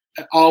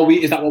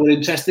 Is that what we're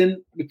interested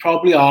in? We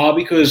probably are,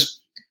 because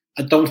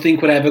I don't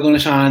think we're ever going to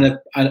sign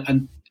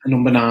a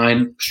number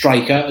 9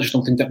 striker. I just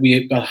don't think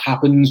that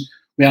happens.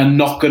 We are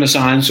not going to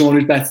sign someone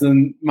who's better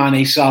than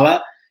Mane,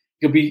 Salah.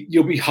 You'll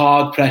be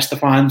hard pressed to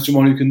find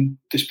someone who can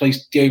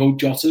displace Diego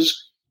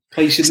Jota's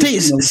place.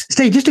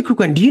 Steve, just a quick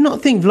one. Do you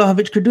not think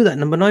Vlahovic could do that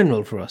number 9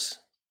 role for us?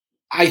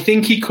 I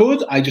think he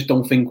could. I just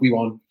don't think we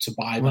want to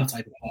buy that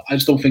type of player. I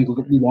just don't think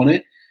we want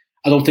it.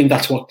 I don't think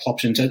that's what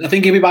Klopp's into. I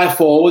think if we buy a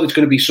forward, it's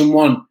going to be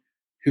someone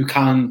who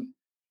can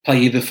play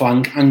either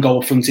flank and go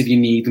up front if you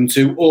need them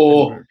to,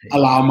 or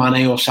allow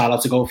Mane or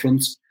Salah to go up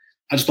front.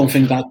 I just don't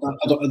think that.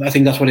 I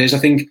think that's what it is. I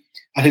think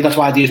that's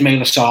why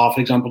Ismaila Sarr, for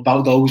example,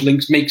 about those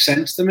links make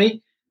sense to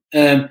me.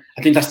 I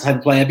think that's the type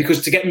of player,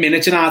 because to get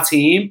minutes in our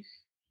team,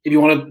 if you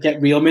want to get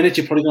real minutes,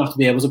 you're probably going to have to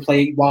be able to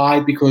play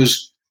wide,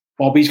 because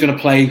Bobby's going to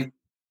play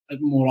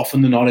more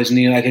often than not, isn't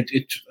he? I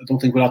don't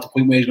think we're at the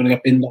point where he's going to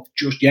get binned off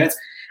just yet.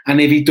 And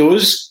if he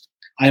does,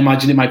 I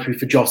imagine it might be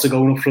for Jota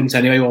going up front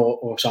anyway,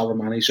 or Salah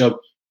Mane.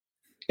 So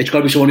it's got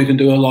to be someone who can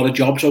do a lot of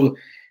jobs. So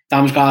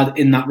Damsgaard,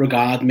 in that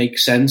regard,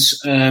 makes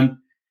sense.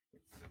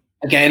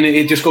 Again,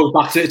 it just goes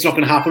back to, it's not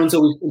going to happen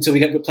until we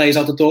get the players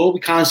out the door.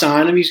 We can't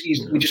sign him. We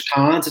just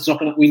can't. It's not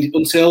going to,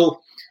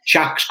 until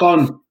Shaq's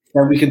gone,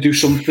 then we can do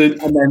something.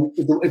 And then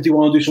if they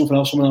want to do something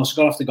else, someone else is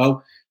going to have to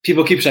go.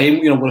 People keep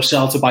saying, we're a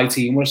sell to buy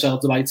team.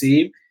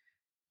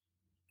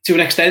 To an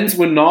extent,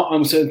 we're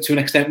not. To an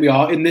extent, we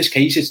are. In this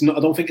case, it's not. I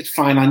don't think it's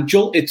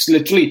financial. It's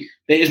literally,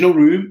 there is no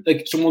room.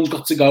 Like, someone's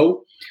got to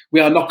go. We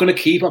are not going to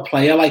keep a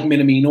player like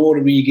Minamino or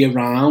Origi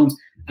around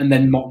and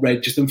then not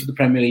register them for the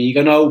Premier League.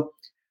 I know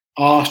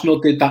Arsenal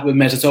did that with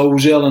Mesut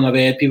Ozil, and I've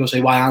heard people say,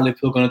 why aren't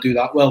Liverpool going to do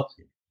that? Well,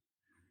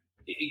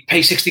 you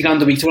pay 60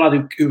 grand a week to a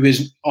lad who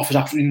offers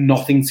absolutely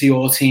nothing to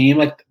your team.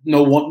 Like,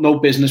 no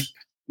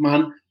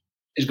businessman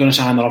is going to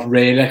sign that off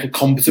really, like a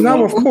competent one.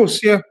 No, of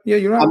course, yeah,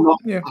 you're right.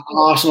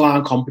 Arsenal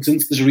aren't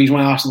competent. There's a reason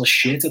why Arsenal are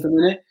shit at the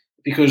minute,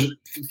 because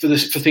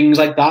for things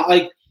like that,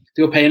 like,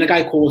 they were paying a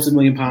guy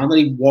 £250,000 and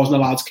he wasn't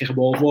allowed to kick a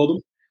ball for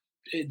them.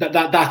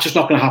 That's just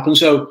not going to happen.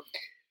 So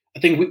I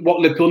think what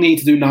Liverpool need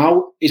to do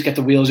now is get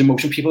the wheels in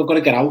motion. People have got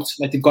to get out.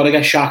 Like, they've got to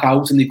get Shaq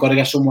out and they've got to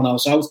get someone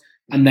else out,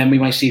 and then we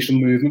might see some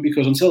movement,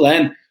 because until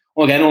then,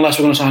 again, unless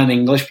we're going to sign an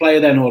English player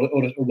then, or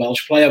a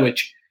Welsh player,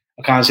 which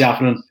I can't see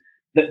happening,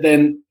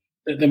 then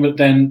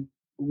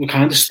we're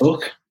kind of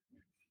stuck.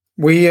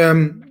 We, I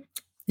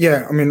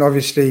mean,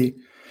 obviously,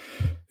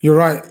 you're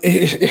right.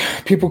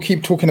 People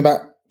keep talking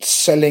about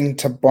selling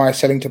to buy.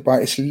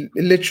 It's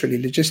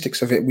literally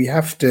logistics of it. We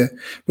haven't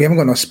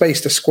got no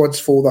space. The squad's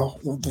full.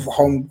 The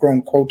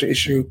homegrown quota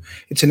issue.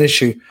 It's an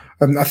issue.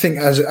 I think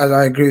as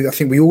I agree, I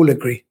think we all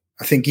agree.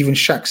 I think even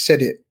Shaq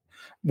said it.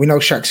 We know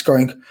Shaq's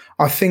going.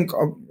 I think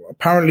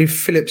apparently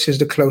Phillips is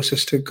the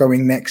closest to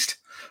going next.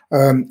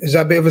 Is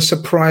that a bit of a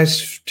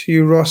surprise to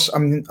you, Ross? I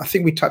mean, I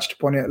think we touched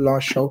upon it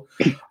last show.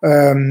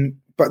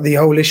 But the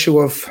whole issue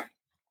of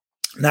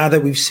now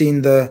that we've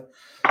seen the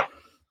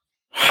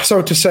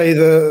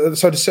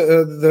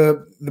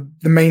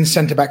main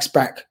centre backs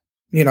back,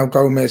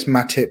 Gomez,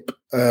 Matip,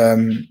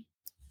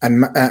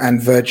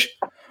 and Verge,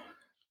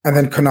 and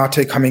then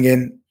Konate coming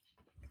in.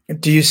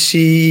 Do you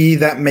see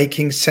that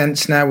making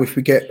sense now if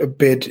we get a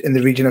bid in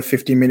the region of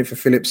 15 million for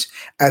Phillips,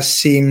 as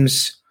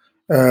seems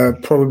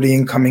probably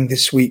incoming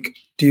this week?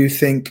 Do you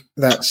think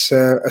that's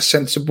a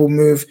sensible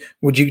move?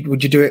 Would you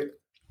do it?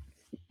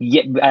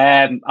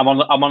 Yeah, I'm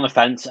on the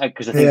fence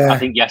because I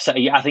think yes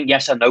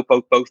and no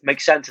both make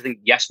sense. I think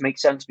yes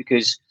makes sense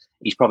because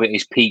he's probably at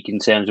his peak in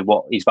terms of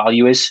what his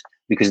value is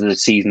because of the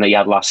season that he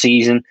had last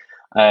season.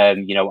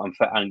 And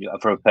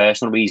for a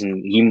personal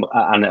reason,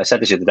 and I said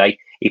this the other day,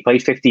 he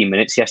played 15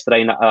 minutes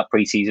yesterday in that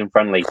pre-season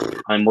friendly,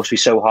 and it must be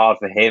so hard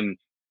for him.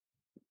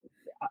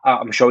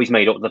 I'm sure he's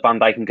made up the Van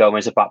Dijk and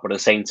Gomez are back, but at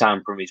the same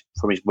time, from his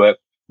work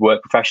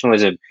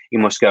professionalism, he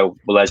must go,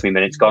 well, there's my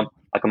minutes gone.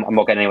 Like I'm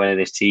not getting anywhere in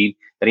this team.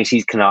 Then he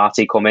sees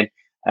Konate coming,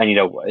 and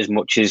as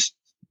much as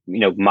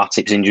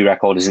Matip's injury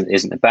record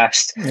isn't the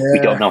best, we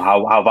don't know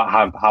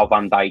how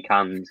Van Dijk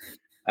and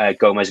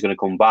Gomez are going to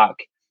come back.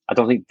 I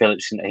don't think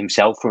Phillips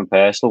himself, from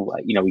personal,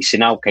 he's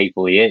seen how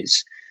capable he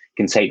is,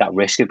 can take that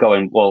risk of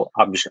going, well,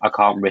 I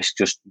can't risk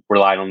just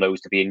relying on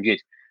those to be injured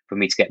for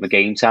me to get my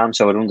game time.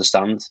 So I don't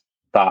understand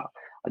that.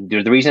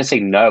 The reason I say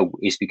no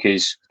is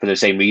because for the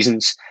same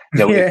reasons.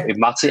 If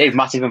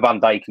Matip and Van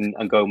Dijk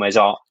and Gomez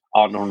aren't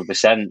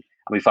 100%, and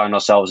we find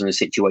ourselves in a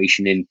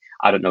situation in,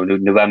 I don't know,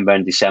 November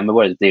and December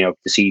where the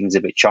season's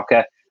a bit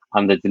chocker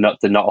and they're not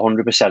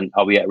 100%,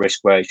 are we at risk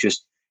where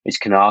it's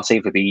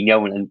Konate,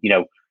 Fabinho, and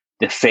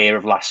the fear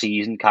of last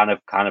season kind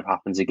of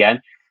happens again.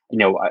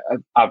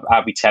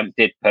 I'd be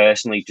tempted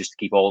personally just to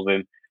keep all of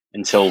him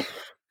until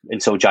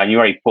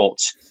January, but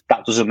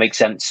that doesn't make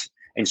sense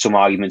in some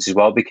arguments as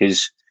well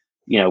because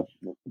if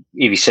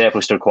he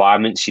surplus the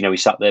requirements, he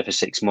sat there for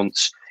 6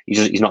 months,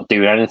 he's not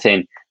doing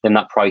anything, then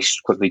that price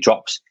quickly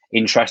drops.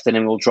 Interest in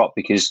him will drop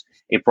because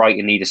if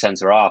Brighton need a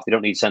centre half, they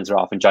don't need a centre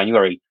half in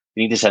January.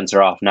 They need a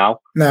centre half now.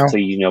 So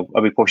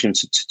I'll be pushing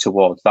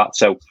towards that.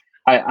 So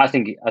I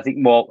think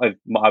more.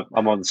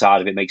 I'm on the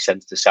side of it makes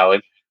sense to sell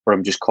him, but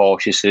I'm just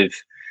cautious of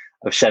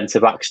centre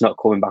backs not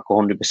coming back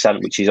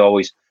 100%, which is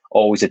always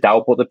a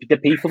doubt. But the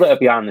people that are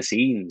behind the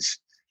scenes,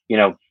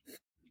 been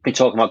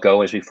talking about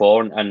Gomez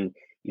before, and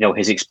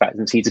his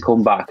expectancy to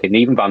come back, and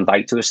even Van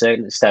Dijk to a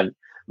certain extent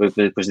was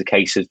the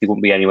case of they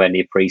wouldn't be anywhere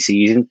near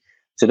pre-season.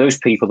 So those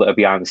people that are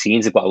behind the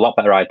scenes have got a lot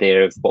better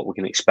idea of what we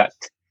can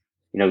expect.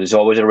 There's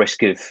always a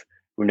risk of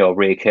a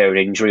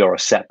reoccurring injury or a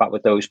setback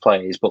with those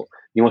players, but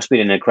you must be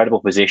in an incredible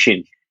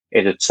position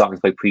if they're starting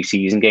to play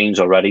pre-season games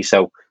already.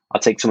 So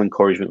I'll take some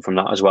encouragement from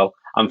that as well.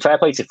 And fair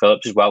play to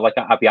Phillips as well. Like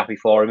I'd be happy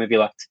for him if he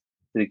left.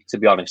 To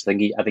be honest, I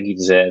think he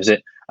deserves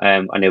it,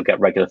 and he'll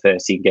get regular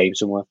first-team games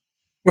somewhere.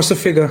 What's the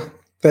figure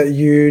that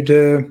you'd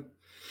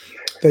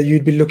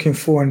be looking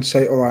for and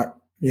say, all right,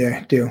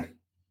 yeah, deal?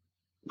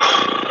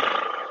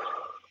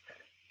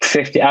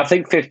 50. I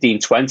think 15,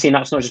 20, and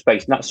that's not just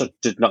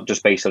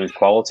based on his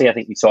quality. I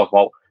think we talk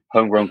about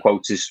homegrown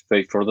quotas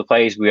for other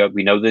players.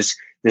 We know there's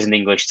an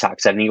English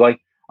tax anyway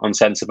on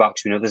centre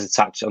backs. We know there's a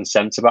tax on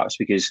centre backs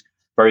because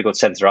very good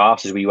centre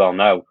halves, as we well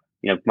know.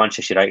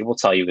 Manchester United will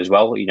tell you as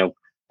well.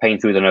 Paying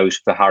through the nose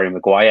for Harry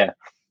Maguire,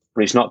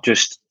 but it's not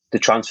just the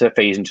transfer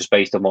fee isn't just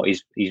based on what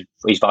he's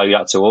valued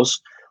at to us.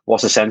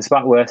 What's a centre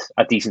back worth?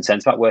 A decent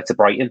centre back worth to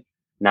Brighton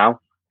now?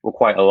 Well,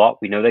 quite a lot.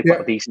 We know they've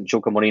got a decent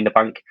chunk of money in the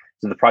bank,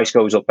 so the price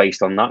goes up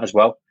based on that as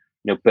well.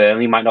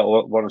 Burnley might not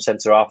want a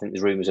centre half. I think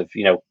there's rumours of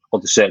well,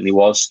 there certainly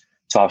was.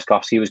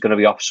 Tarkowski was going to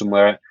be off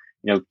somewhere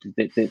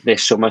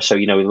this summer, so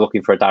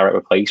looking for a direct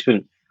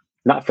replacement.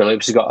 Nat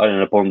Phillips has got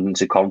an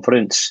abundance of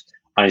confidence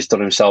and has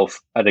done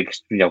himself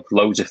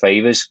loads of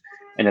favours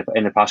in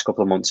the past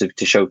couple of months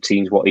to show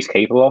teams what he's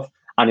capable of,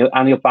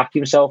 and he'll back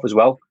himself as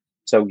well.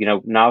 So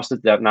now's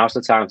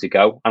the time to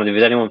go. And if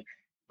there's anyone,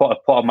 put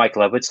a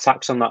Michael Edwards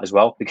tax on that as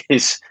well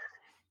because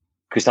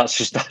that's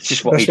just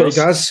what he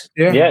does.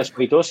 Yeah, that's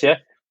what he does. Yeah.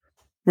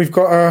 We've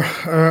got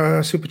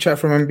a super chat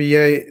from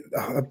NBA.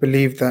 I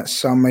believe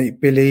that's our mate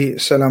Billy.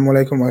 Assalamu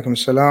alaikum, wa alaikum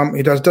salam.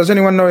 He does. Does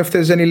anyone know if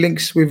there's any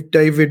links with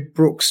David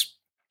Brooks?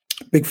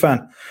 Big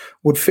fan.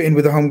 Would fit in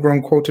with the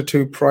homegrown quota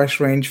 2 price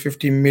range,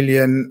 50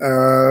 million.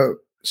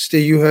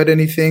 Steve, you heard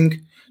anything?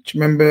 Do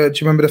you remember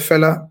the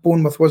fella?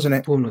 Bournemouth, wasn't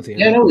it? Bournemouth, yeah.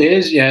 Yeah, no, it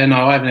is. Yeah,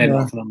 no, I haven't heard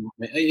nothing on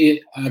that.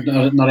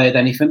 I've not heard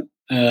anything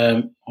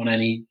on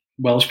any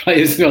Welsh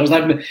players. To be honest,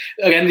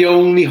 again, the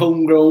only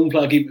homegrown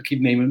player, I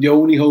keep naming him, the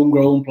only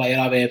homegrown player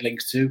I've heard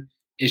links to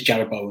is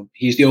Jarrod Bowen.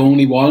 He's the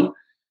only one.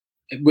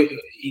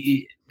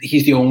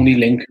 he's the only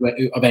link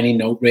of any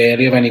note,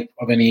 really, of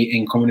any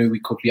income who we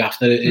could be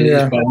after.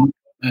 Yeah.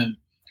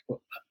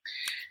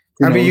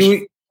 Have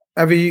you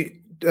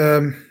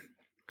a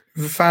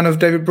fan of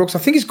David Brooks? I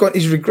think he's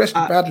regressed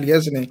badly,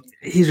 hasn't he?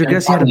 He's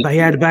regressed. He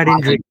had a bad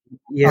injury.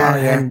 Yeah,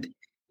 and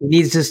he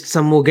needs just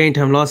some more game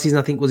time. Last season,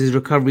 I think, was his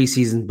recovery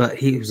season, but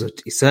he's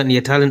certainly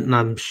a talent, and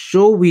I'm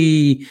sure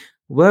we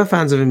were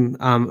fans of him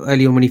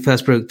early on when he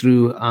first broke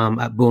through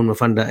at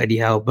Bournemouth under Eddie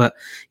Howe. But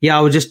yeah,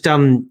 I was just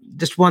one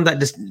that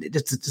just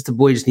the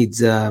boy just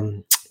needs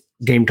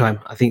game time.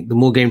 I think the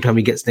more game time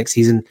he gets next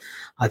season,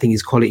 I think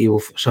his quality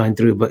will shine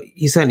through. But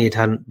he's certainly a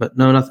talent. But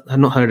no, I've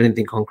not heard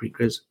anything concrete,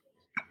 Chris.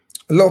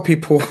 A lot of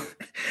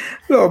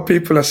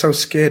people are so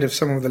scared of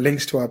some of the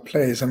links to our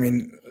players. I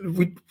mean,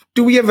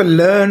 do we ever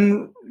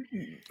learn?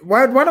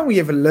 Why don't we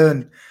ever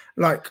learn?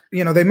 Like,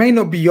 they may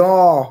not be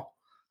our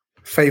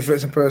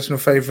favorites and personal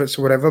favorites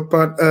or whatever,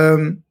 but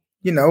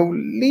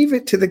leave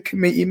it to the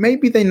committee.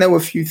 Maybe they know a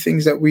few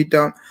things that we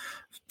don't.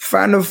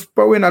 Fan of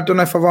Bowen? I don't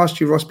know if I've asked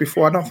you, Ross,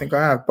 before. I don't think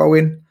I have.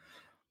 Bowen,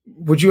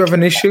 would you have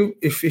an issue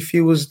if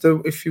he was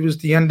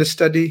the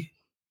understudy?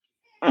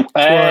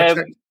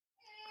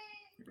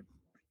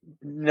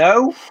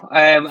 No,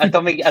 I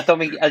don't think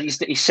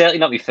he's certainly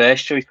not my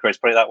first choice, Chris.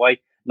 Put it that way.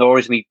 Nor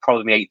is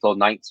probably my 8th or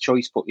 9th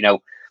choice. But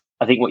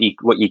I think what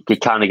you're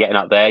kind of getting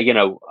at there.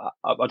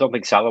 I don't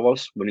think Salah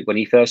was when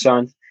he first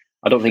signed.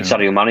 I don't think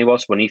Sadio Mane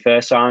was when he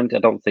first signed. I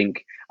don't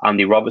think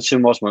Andy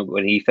Robertson was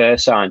when he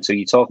first signed. So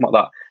you're talking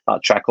about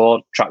that track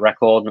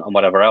record and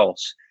whatever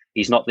else.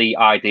 He's not the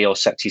ideal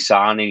sexy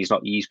signing. He's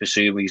not Yves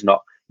Bissouma. He's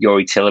not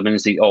Yuri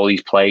Tillemans. All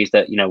these players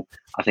that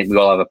I think we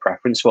all have a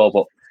preference for.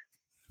 But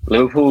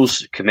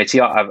Liverpool's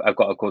committee, I've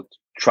got a good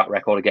track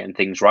record of getting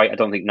things right. I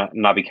don't think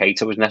Naby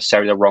Keita was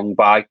necessarily the wrong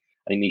buy. I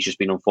think he's just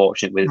been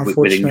unfortunate with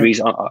injuries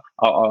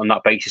on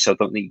that basis. So I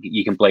don't think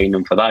you can blame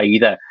them for that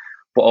either.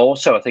 But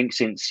also, I think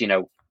since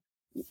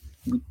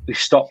we've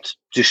stopped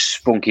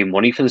just spunking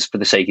money for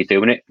the sake of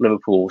doing it,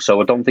 Liverpool.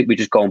 So I don't think we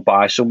just go and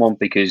buy someone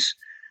because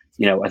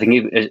I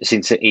think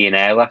since Ian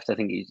Ayre left, I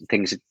think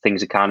things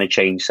have kind of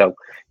changed. So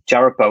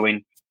Jarrod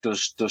Bowen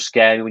does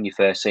scare me when you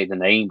first say the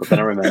name, but then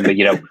I remember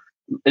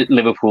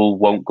Liverpool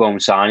won't go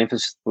and sign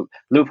someone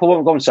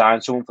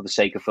for the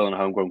sake of filling a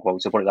homegrown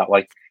quota. Put it that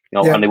way,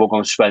 and they won't go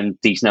and spend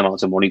decent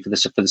amounts of money for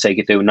the sake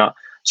of doing that.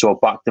 So I'll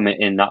back them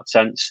in that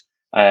sense.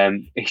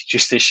 It's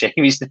just a shame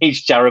his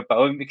name's Jarrod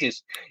Bowen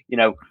because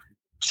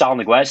Sal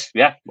Niguez,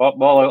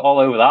 all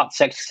over that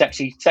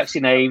sexy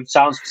name,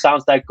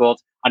 sounds dead good,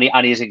 and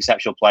he is an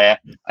exceptional player.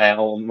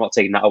 I'm not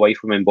taking that away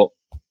from him, but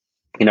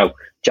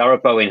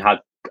Jarrod Bowen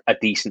had a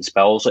decent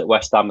spells at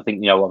West Ham. I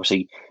think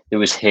obviously there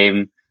was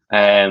him.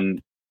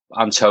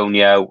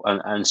 Antonio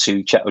and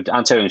Souček.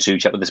 Antonio and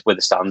Souček with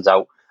the stands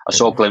out. I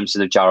saw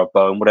glimpses of Jarrod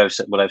Bowen. Would I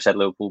have said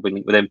Liverpool been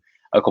linked with him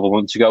a couple of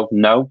months ago?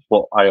 No,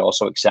 but I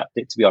also accept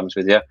it, to be honest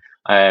with you.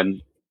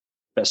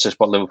 That's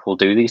just what Liverpool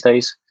do these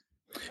days.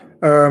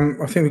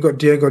 I think we've got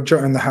Diego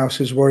Jota in the house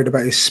who's worried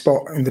about his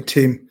spot in the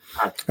team,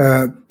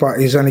 but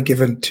he's only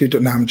given 2.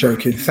 No, I'm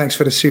joking. Thanks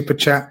for the super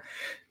chat.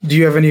 Do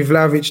you have any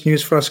Vlahovic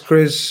news for us,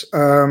 Chris?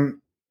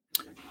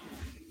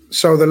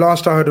 So the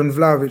last I heard on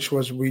Vlahovic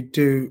was we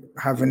do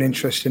have an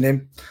interest in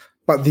him.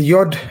 But the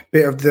odd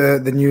bit of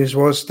the news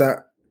was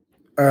that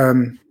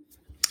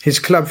his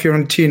club,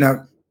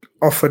 Fiorentina,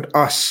 offered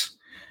us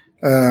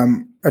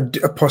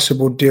a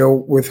possible deal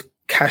with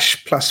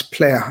cash plus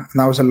player. And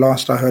that was the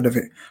last I heard of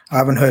it. I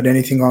haven't heard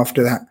anything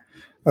after that.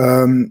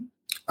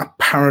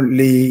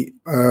 Apparently,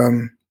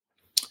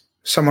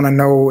 someone I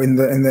know in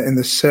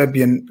the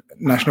Serbian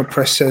national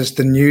press says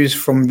the news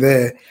from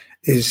there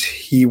is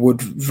he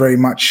would very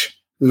much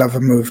love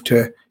a move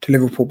to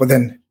Liverpool, but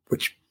then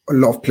which a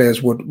lot of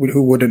players would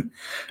who wouldn't.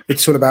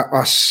 It's all about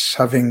us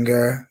having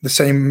the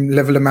same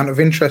level amount of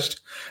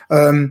interest.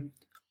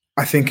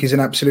 I think he's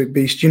an absolute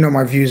beast. You know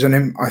my views on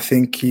him. I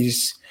think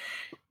he's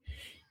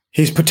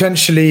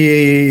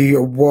potentially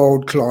a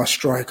world-class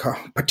striker,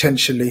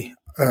 potentially.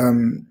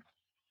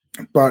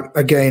 But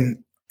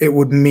again, it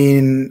would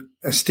mean,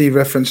 as Steve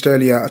referenced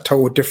earlier, a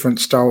total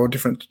different style,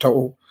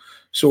 total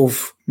sort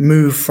of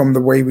move from the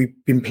way we've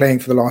been playing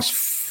for the last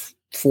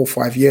 4 or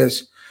 5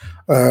 years,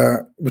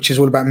 which is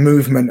all about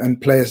movement and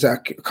players that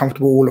are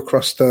comfortable all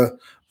across the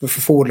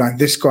forward line.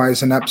 This guy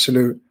is an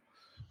absolute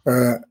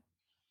a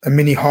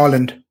mini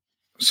Haaland,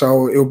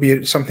 so it'll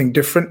be something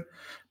different,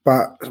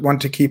 but one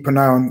to keep an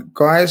eye on.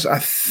 Guys,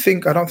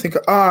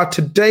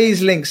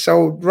 today's link,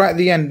 so right at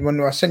the end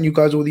when I sent you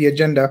guys all the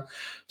agenda,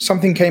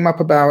 something came up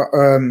about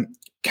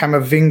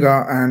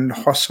Camavinga and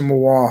Houssem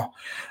Aouar.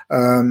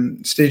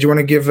 Steve, do you want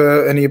to give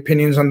any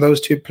opinions on those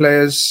 2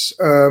 players?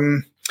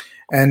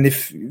 And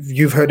if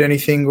you've heard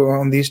anything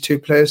on these 2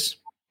 players?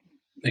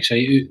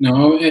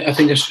 No, I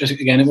think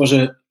it was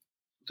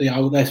the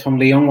outlet from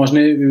Leon, wasn't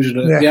it?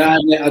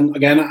 And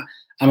again,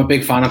 I'm a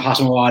big fan of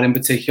Houssem Aouar in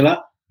particular.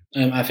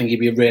 I think he'd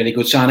be a really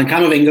good signing.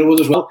 Camavinga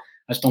would as well.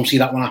 I just don't see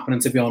that one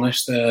happening, to be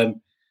honest.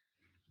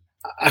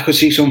 I could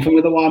see something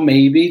with Aouar,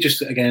 maybe,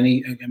 just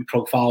again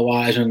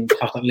profile-wise, and the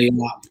fact that Leon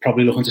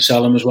probably looking to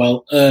sell him as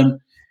well.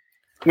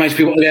 Most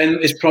people again.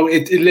 It's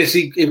probably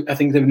literally. I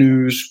think the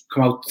news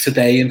come out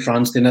today in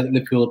France. That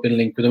Liverpool have been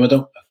linked with him. I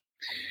don't.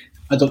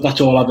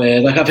 That's all I've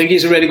heard. Like I think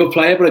he's a really good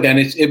player, but again,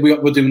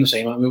 we're doing the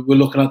same. We're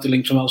looking at the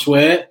links from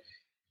elsewhere.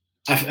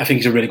 I think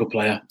he's a really good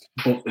player,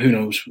 but who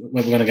knows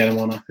whether we're going to get him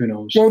or not? Who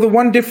knows? Well, the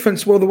one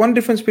difference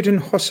between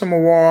Houssem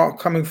Aouar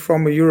coming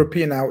from a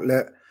European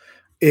outlet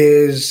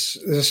is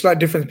there's a slight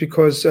difference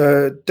because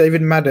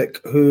David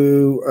Maddock,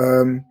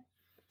 who's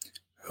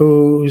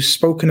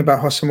spoken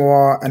about Houssem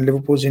Aouar and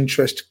Liverpool's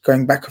interest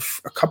going back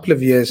a couple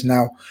of years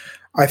now,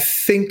 I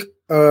think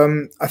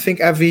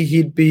Avi,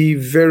 he'd be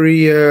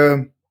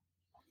very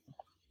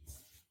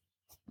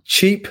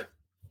cheap.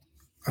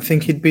 I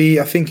think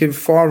he'd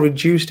far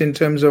reduced in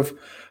terms of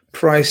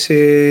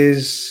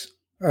prices.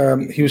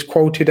 He was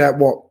quoted at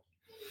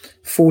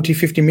 40,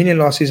 50 million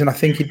last season. I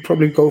think he'd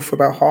probably go for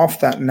about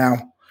half that now.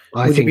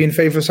 Would you be in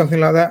favour of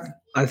something like that?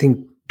 I think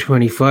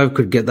 25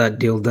 could get that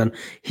deal done.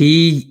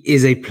 He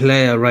is a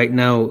player right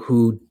now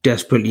who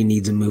desperately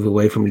needs a move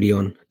away from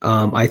Lyon.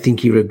 I think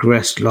he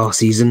regressed last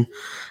season.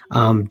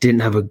 Didn't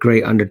have a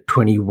great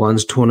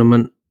under-21s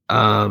tournament.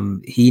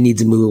 He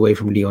needs a move away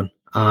from Lyon.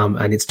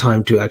 And it's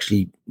time to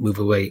actually move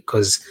away,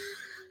 because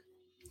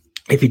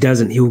if he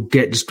doesn't, he'll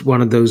get just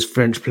one of those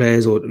French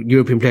players or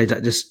European players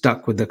that just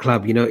stuck with the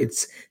club. You know,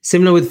 it's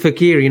similar with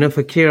Fekir. You know,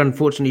 Fekir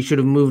unfortunately should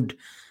have moved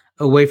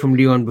away from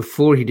Lyon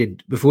before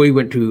he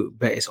went to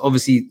Betis.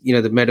 Obviously, you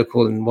know, the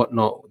medical and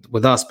whatnot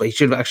with us, but he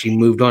should have actually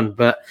moved on.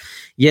 But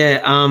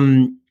yeah,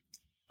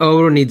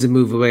 Aouar needs a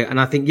move away.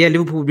 And I think,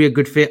 Liverpool would be a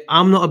good fit.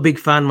 I'm not a big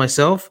fan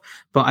myself,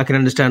 but I can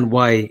understand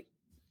why,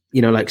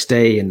 you know, like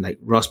Stay and like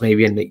Ross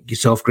maybe and like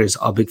yourself, Chris,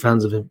 are big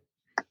fans of him.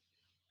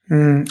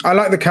 I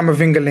like the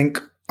Camavinga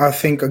link. I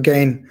think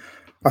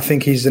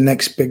he's the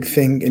next big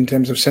thing in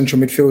terms of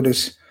central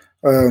midfielders.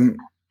 And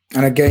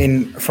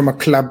again, from a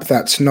club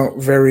that's not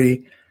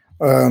very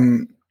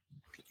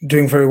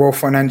doing very well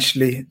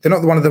financially. They're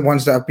not one of the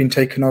ones that have been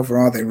taken over,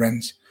 are they,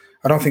 Rennes?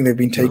 I don't think they've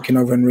been taken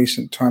over in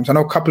recent times. I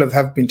know a couple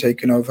have been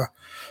taken over,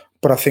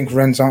 but I think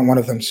Rennes aren't one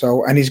of them.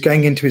 So, and he's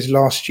going into his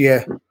last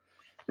year,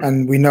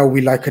 and we know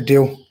we like a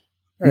deal.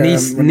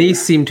 Nice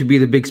seem to be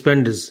the big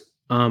spenders,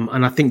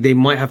 and I think they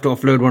might have to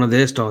offload one of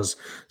their stars.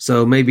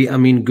 So maybe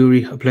Amin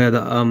Ghouri, a player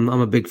that I'm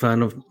a big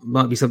fan of,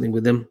 might be something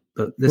with them.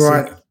 But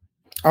right,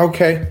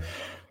 okay,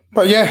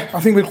 but yeah,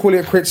 I think we'll call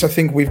it quits. I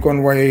think we've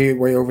gone way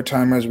over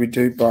time as we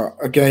do, but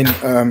again,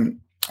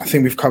 I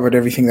think we've covered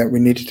everything that we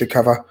needed to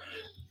cover.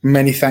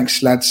 Many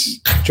thanks, lads,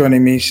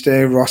 joining me.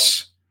 Stay,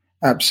 Ross,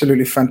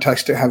 absolutely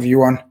fantastic to have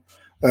you on.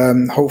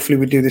 Hopefully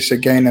we do this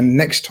again, and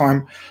next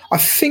time we'll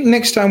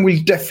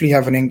definitely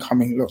have an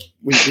incoming. Look,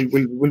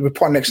 we'll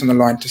put next on the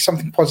line to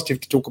something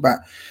positive to talk about,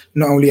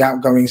 not only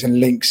outgoings and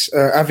links.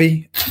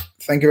 Avi,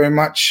 thank you very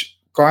much,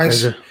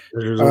 guys.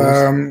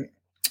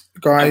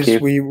 Guys,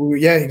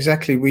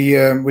 exactly.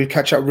 We'll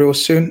catch up real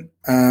soon,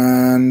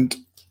 and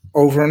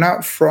over and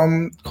out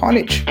from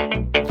Carnage.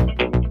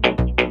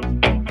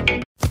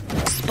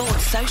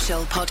 Sports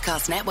Social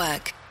Podcast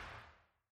Network.